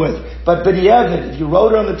begin with. But b'diavad, if you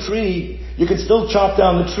wrote it on the tree, you can still chop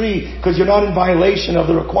down the tree because you're not in violation of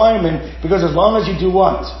the requirement, because as long as you do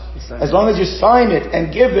what? As long as you sign it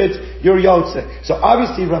and give it, you're yotze. So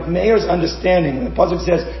obviously Rav Meir's understanding, when the pasuk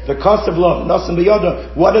says the kosav law, nasan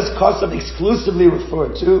b'yada, what does kosav exclusively refer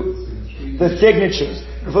to? The signatures,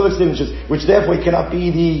 refer to the signatures, which therefore cannot be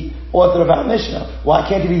the author of our Mishnah. Why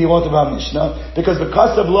can't he be the author of our Mishnah? Because the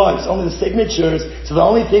kosav law is only the signatures, so the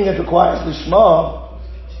only thing that requires lishma,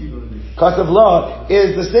 kosav law,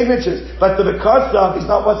 is the signatures. But the kosav is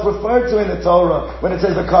not what's referred to in the Torah when it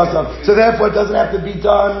says the kosav. So therefore it doesn't have to be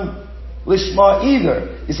done lishma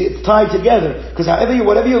either. You see, it's tied together. Because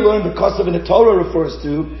whatever you learn because of in the Torah refers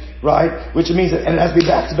to, right, which means, and it has to be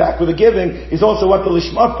back to back with the giving, is also what the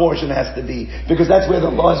lishma portion has to be. Because that's where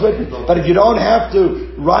the law is written. But if you don't have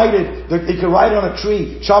to write it, you can write it on a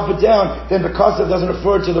tree, chop it down, then because it doesn't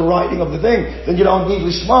refer to the writing of the thing, then you don't need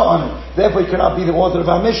lishma on it. Therefore, you cannot be the author of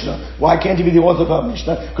our Mishnah. Why can't you be the author of our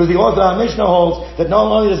Mishnah? Because the author of our Mishnah holds that not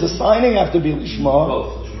only does the signing have to be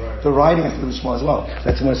lishma, the writing has to be lishma as well.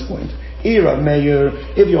 That's the first point. Rav Meir,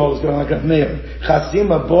 if you hold it's going like Rav Meir,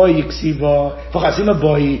 Chasima boy ksiva, for Chasima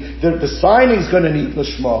boy, the signing is going to need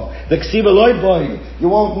lishma. The ksiva loy boy, you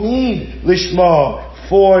won't need lishma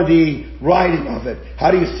for the writing of it.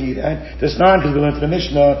 How do you see that? There's not, because we learned in the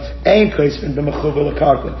Mishnah, ain't kaisvin b'mechuva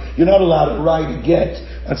l'karka. You're not allowed to write a get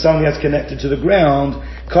on something that's connected to the ground.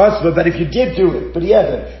 Kasva, but if you did do it,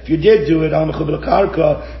 if you did do it on mechuva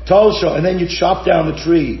l'karka, tolsha, and then you chopped down the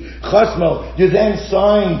tree, chasmo, you then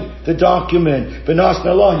signed the document, b'nas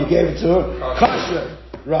nalon, you gave it to her, kasha.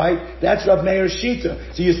 Right? That's Rav Meir's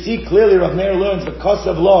Shita. So you see clearly Rav Meir learns the cost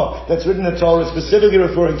of law that's written in the Torah specifically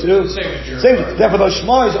referring to signature. Therefore the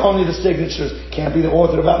Shema is only the signatures. Can't be the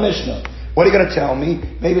author of our Mishnah. What are you going to tell me?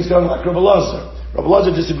 Maybe it's going like Rabbi Lazar. Rabbi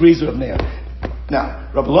Lazar disagrees with Rav Meir.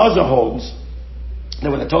 Now, Rabbi Lazar holds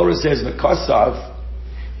that when the Torah says the Kosav,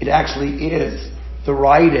 it actually is the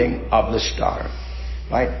writing of the star.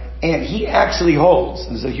 Right? And he actually holds,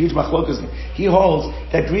 and there's a huge machlokas, he holds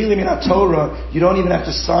that really in our Torah, you don't even have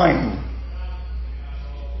to sign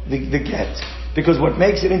the get. Because what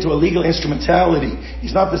makes it into a legal instrumentality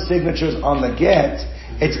is not the signatures on the get,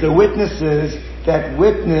 it's the witnesses that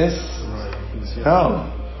witness,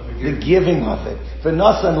 the giving of it.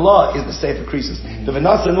 V'nasan law is the Sefer Krisus. The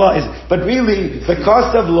V'nasan law is, but really, the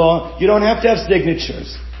cost of law, you don't have to have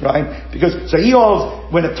signatures. Right? Because, so he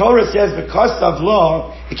holds, when the Torah says the cost of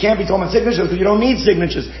law, it can't be talking about signatures because you don't need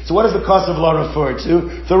signatures. So what does the cost of law refer to?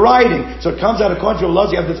 The writing. So it comes out of contrary of laws,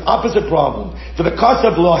 you have this opposite problem. So the cost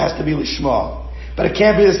of law has to be lishma. But it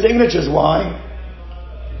can't be the signatures. Why?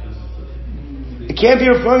 It can't be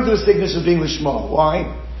referring to the signatures being lishma.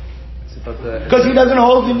 Why? Because he doesn't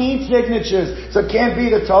hold you need signatures. So it can't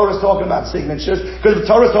be the Torah is talking about signatures. Because if the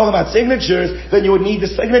Torah is talking about signatures, then you would need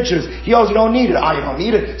the signatures. He holds you don't need it. You don't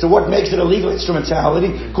need it. So what makes it a legal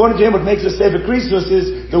instrumentality? According to him, what makes it a Sefer Krisus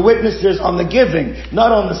is the witnesses on the giving,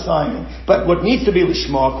 not on the signing. But what needs to be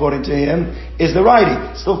lishma, according to him, is the writing.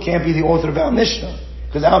 Still can't be the author of our Mishnah.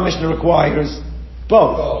 Because our Mishnah requires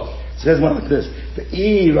both. It says one like this.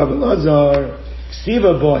 Rabbi Lazar,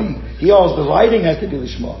 Siva boy, he holds the writing has to be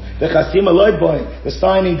lishma. The chasima loy boy, the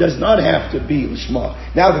signing does not have to be lishma.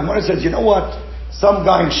 Now the Gemara says, you know what? Some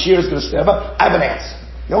guy in Shir is going to say, I have an answer.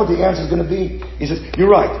 You know what the answer is going to be? He says, you're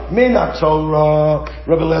right. Minat Torah,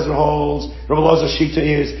 Rabbi Lezer holds, Rabbi Lezer's Shita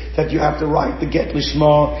is that you have to write the get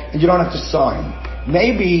lishma and you don't have to sign.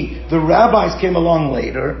 Maybe the rabbis came along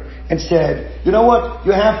later and said, you know what?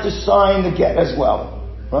 You have to sign the get as well.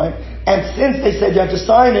 Right? And since they said you have to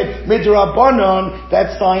sign it, midrabanan,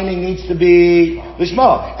 that signing needs to be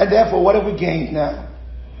lishma. And therefore, what have we gained now?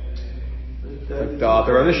 The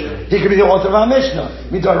author of Mishnah. He could be the author of our Mishnah.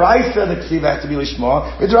 Midoraisa, the ksiva has to be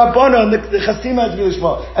lishma. Midrabanan, the chasima has to be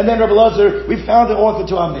lishma. And then Rabbi Lazar, we found the author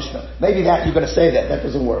to our Mishnah. Maybe that, you're going to say that. That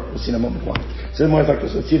doesn't work. We'll see in a moment why. So the more like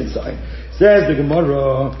this, let's see the sign. Says the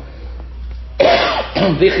Gemara,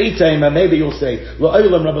 maybe you'll say,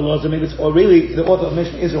 maybe it's really the author of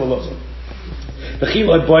Mishnah is Rabbi Lazar. When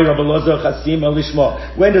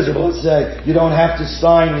does Rabbi Lazar say you don't have to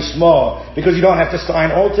sign lishma? Because you don't have to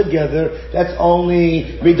sign altogether. That's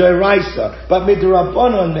only midoraisa. But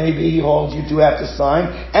midrabanan, maybe he holds you do have to sign,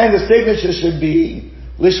 and the signature should be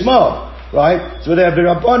lishma, right? So they have the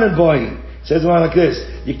rabbanan boy. Says one like this.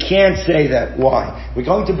 You can't say that. Why? We're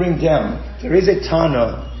going to bring down. There is a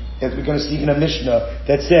Tana, as we're going to see in a Mishnah,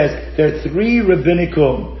 that says there are three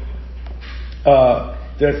rabbinical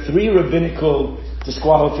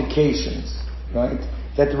disqualifications, right?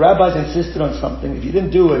 That the rabbis insisted on something. If you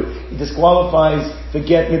didn't do it, it disqualifies the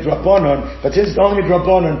get midrabanan. But since it's only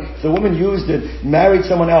midrabanan, if the woman used it, married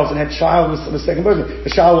someone else, and had child with the second person, the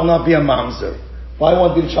child will not be a mamzer. Why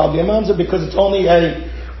won't the child be a mamzer? Because it's only a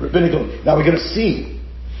rabbinical. Now we're going to see.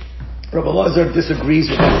 Rabbi Lazar disagrees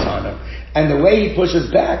with that Tana. And the way he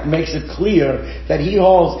pushes back makes it clear that he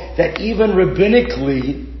holds that even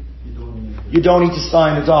rabbinically, you don't need to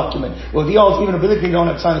sign the document. Well, if he holds even rabbinically you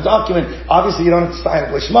don't have to sign the document, obviously you don't have to sign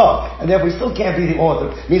it lishma, and therefore he still can't be the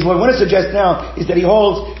author. Means what I want to suggest now is that he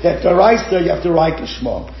holds that daraisa you have to write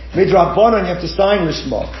lishma. Midrabanan, you have to sign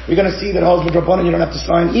Lishma. We're going to see that holds Midrabanan, you don't have to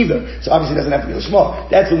sign either. So obviously it doesn't have to be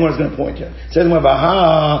Lishma. That's the one that's going to point here. Says more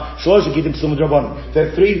about Shlosh Gittin Cycle14.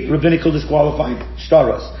 There are 3 rabbinical disqualified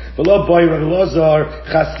shtaras. Below boy Rabbi Lazar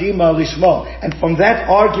Chasima Lishma. And from that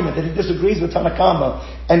argument that he disagrees with Tanakama,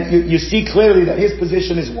 and you see clearly that his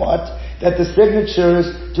position is what? That the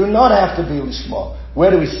signatures do not have to be Lishma.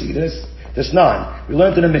 Where do we see this? There's 9. We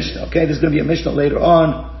learned in a Mishnah. Okay, there's going to be a Mishnah later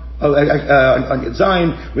on. On Yud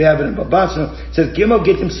Zayin, we have it in Babasna. It says Gimel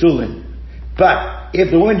Gittin Sulin. But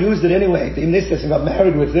if the woman used it anyway, if the Imnistas got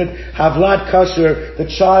married with it, Havlat Kasher, the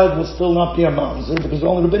child will still not be a mamzer because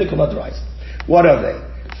only rabbinical advice. What are they?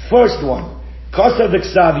 First one, Kasar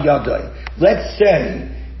Diksav Yadai. Let's say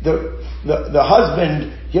the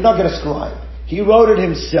husband, you're not going to scribe. He wrote it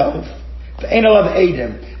himself,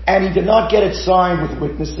 and he did not get it signed with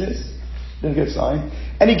witnesses. Didn't get signed.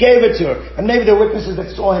 And he gave it to her. And maybe there were witnesses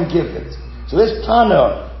that saw him give it. So this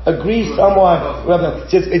Tana agrees somewhat.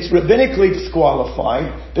 It's rabbinically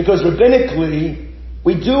disqualified because rabbinically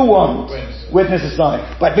we do want witnesses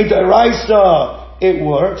signed. But mid'oraisa it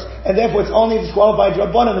works, and therefore it's only disqualified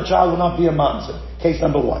Rabbanan, the child will not be a mamzer. Case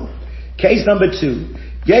number 1. Case number 2.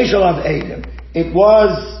 Yesh alav Eidim. It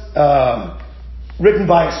was written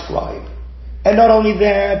by a scribe. And not only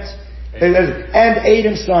that, and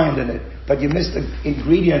Eidim signed in it. But you missed the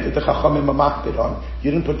ingredient that the Chachamim Mamakbid on.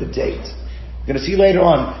 You didn't put the date. You're going to see later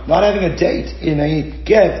on, not having a date in a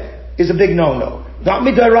get is a big no-no. Not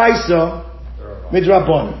mid'oraisa,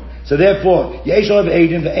 midrabon. So therefore, yesh alav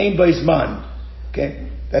Eidim ve'ein b'izman. Okay,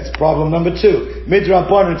 that's problem number 2.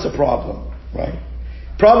 Midrabon, it's a problem, right?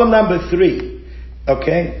 Problem number 3.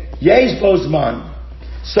 Okay, yesh b'ozman.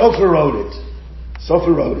 Sofer wrote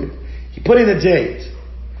it. He put in the date.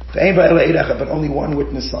 But only one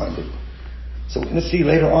witness signed it. So we're going to see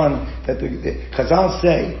later on that the Chazal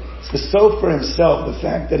say it's the sofer himself, the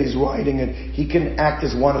fact that he's writing it, he can act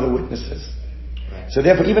as one of the witnesses. So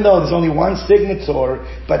therefore, even though there's only one signator,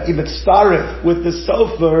 but if it's starif with the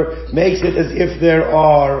sofer, makes it as if there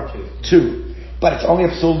are 2. But it's only a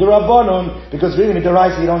psul d'Rabbanon, because really in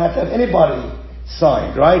Deraisa you don't have to have anybody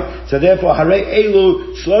signed, right? So therefore, Harei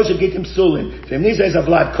Elu Shlosha Gittim Sulin. Femnisa is a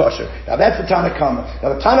blood kosher. Now that's the Tanakama.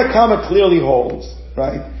 Now the Tanakama clearly holds,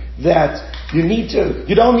 right, that you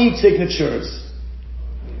don't need signatures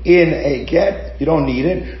in a get. You don't need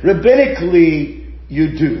it. Rabbinically,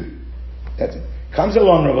 you do. That's it. Comes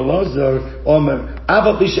along Rabbi Lazar, Omer,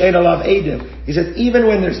 Aval B'Shein Alav Eidim. He says, even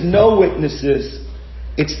when there's no witnesses,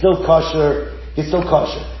 it's still kosher. It's still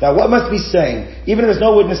kosher. Now, what must be saying? Even if there's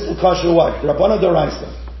no witness, still kosher what? Rabbanan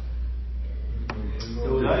Doraisa.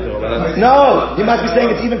 No, he must be saying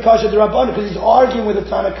it's even kosher Rabbanan because he's arguing with the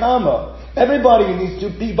Tanakama. Everybody needs to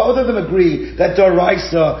be, both of them agree that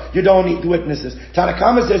Doraisa, you don't need witnesses.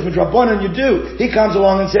 Tanakama says Midrabanan, you do. He comes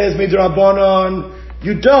along and says Midrabanan,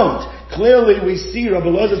 you don't. Clearly we see Rabbi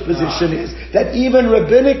Lozer's position is that even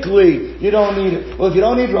rabbinically you don't need it. Well, if you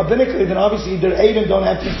don't need rabbinically, then obviously the Eidim don't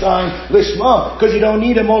have to sign Lishma, because you don't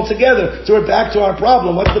need them all together. So we're back to our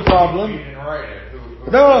problem. What's the problem?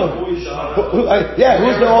 Who's the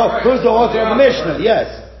author of the Mishnah? Yes.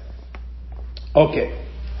 Okay.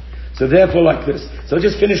 So therefore like this. So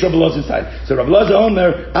just finish Rabbi Lozer's side. So Rabbi Lozer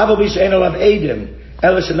Omer, Aval B'Shein Alav Eidim.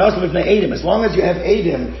 As long as you have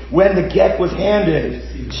Eidim when the get was handed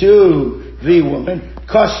to the woman,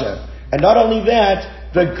 kosher. And not only that,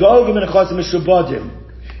 the Gogim and Achasim Mishubadim.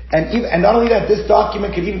 And not only that, this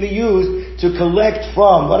document can even be used to collect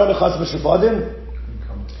from, what are the Achasim Mishubadim?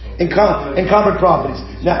 Encumbered properties.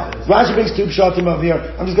 Now, Rashi brings 2 pshatim over here.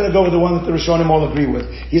 I'm just going to go with the one that the Rishonim all agree with.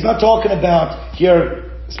 He's not talking about here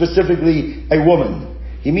specifically a woman.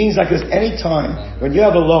 He means like this, any time when you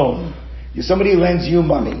have a loan, somebody lends you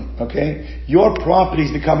money, okay? Your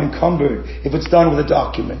properties become encumbered if it's done with a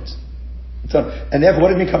document. And therefore,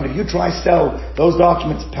 what does it become? If you try to sell those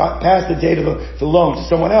documents past the date of the loan to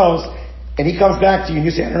someone else, and he comes back to you and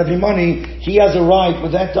you say, I don't have any money, he has a right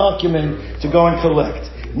with that document to go and collect.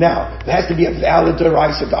 Now, there has to be a valid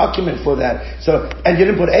Deraisa document for that. So, and you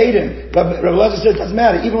didn't put Eidim. Rabbi Lezer said it doesn't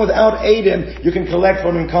matter. Even without Eidim, you can collect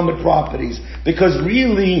from encumbered properties. Because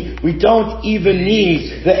really, we don't even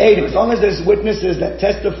need the Eidim. As long as there's witnesses that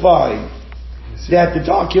testify that the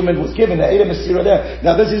document was given, the Eidim is there.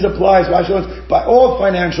 Now this applies by all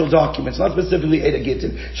financial documents, not specifically Eidim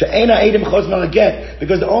Gittin. She'ena Eidim chosman get,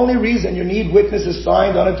 because the only reason you need witnesses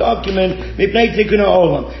signed on a document, mipnei tikkun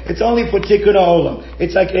ha'olam. It's only for tikkun ha'olam.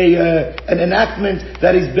 It's like an enactment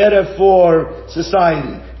that is better for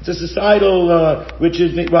society. It's a societal, which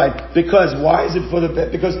is right. Because why is it for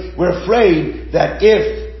because we're afraid that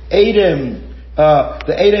if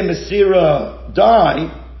the Eidim Masira die,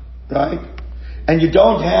 right? and you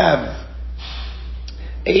don't have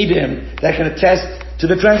Eidim that can attest to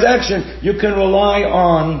the transaction, you can rely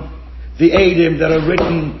on the Eidim that are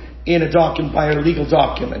written in a document by a legal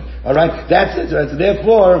document. All right, that's it.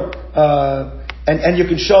 Therefore, and you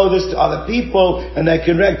can show this to other people, and they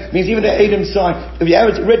can means even the Eidim sign. If you have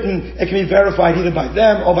it written, it can be verified either by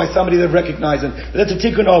them or by somebody that recognizes them. But that's a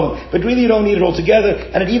tikkun olam. But really, you don't need it all together,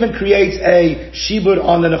 and it even creates a shibud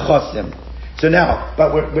on the nechasim. So now,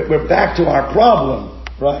 but we're back to our problem.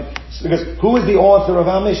 Right? Because who is the author of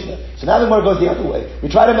our Mishnah? So now the Gemara goes the other way. We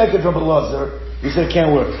try to make it Rabbi Elazar. We said it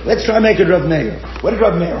can't work. Let's try to make it Rav Meir. What did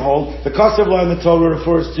Rav Meir hold? The Kasav law in the Torah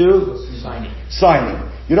refers to signing.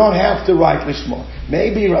 You don't have to write Lishma.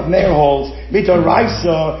 Maybe Rav Meir holds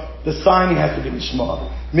Mitoraisa, the signing has to be Lishma.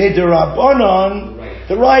 Midirabanan,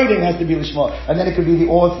 the writing has to be Lishma. And then it could be the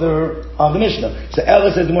author of the Mishnah. So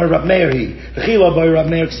Ella says the more Rav Meir Rav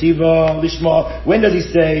Meir Ksiva Lishma. When does he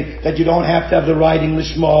say that you don't have to have the writing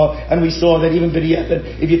Lishma? And we saw that even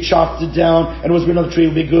if you chopped it down and it was written on the tree,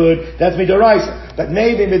 it would be good. That's Midiraisa. But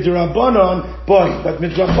maybe Midirabanan, but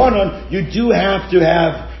Midirabanan, you do have to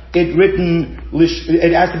have it written,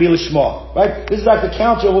 it has to be Lishma, right? This is like the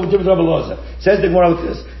counter of what we did with Rabbi Elazar. Says the Gemara like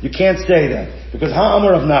this, you can't say that, because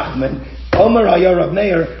Ha'amar of Nachman, Omer Haya Rav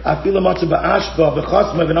Meir, Afila Matzu Ba'ashba,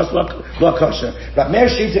 B'chasma, V'nas L'akasha. Rav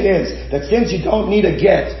Meir Shita is, that since you don't need a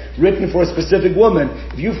get written for a specific woman,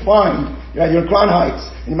 if you find, you're in Crown Heights,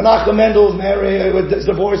 and Menachem Mendel's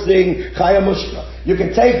divorcing Chaya Mushka, you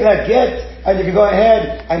can take that get, and you can go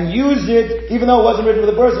ahead and use it, even though it wasn't written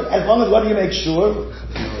for the person, as long as what do you make sure?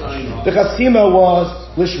 The chasima was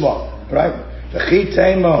lishma, right?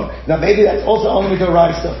 Now maybe that's also only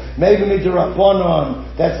Midaraisa, maybe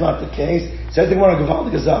Midarabanan, that's not the case. Says the Gemara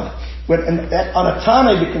Gavaldik Azach. On a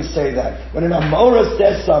Tana you can say that. When an Amora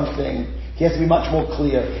says something, he has to be much more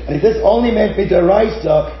clear. And if this only meant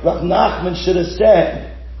Midaraisa, Rav Nachman should have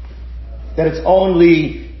said that it's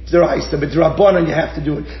only Deraisa, but Derabanan you have to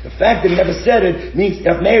do it. The fact that he never said it means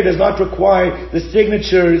Rav Meir does not require the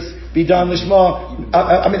signatures be done lishma.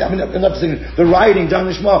 Not the signature, the writing done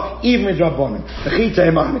lishma, even with Derabanan.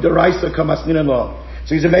 Deraisa kamasnin law.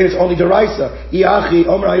 So he said maybe it's only Deraisa. Iachi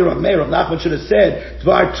Omer Ayu Rav Meir. Rav Nachman should have said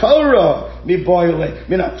Dvar Torah mi boile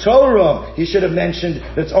mina Torah. He should have mentioned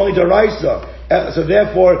that it's only Deraisa. So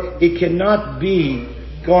therefore it cannot be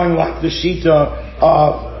going like the Shita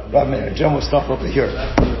of Rav Meir. John will stop over here.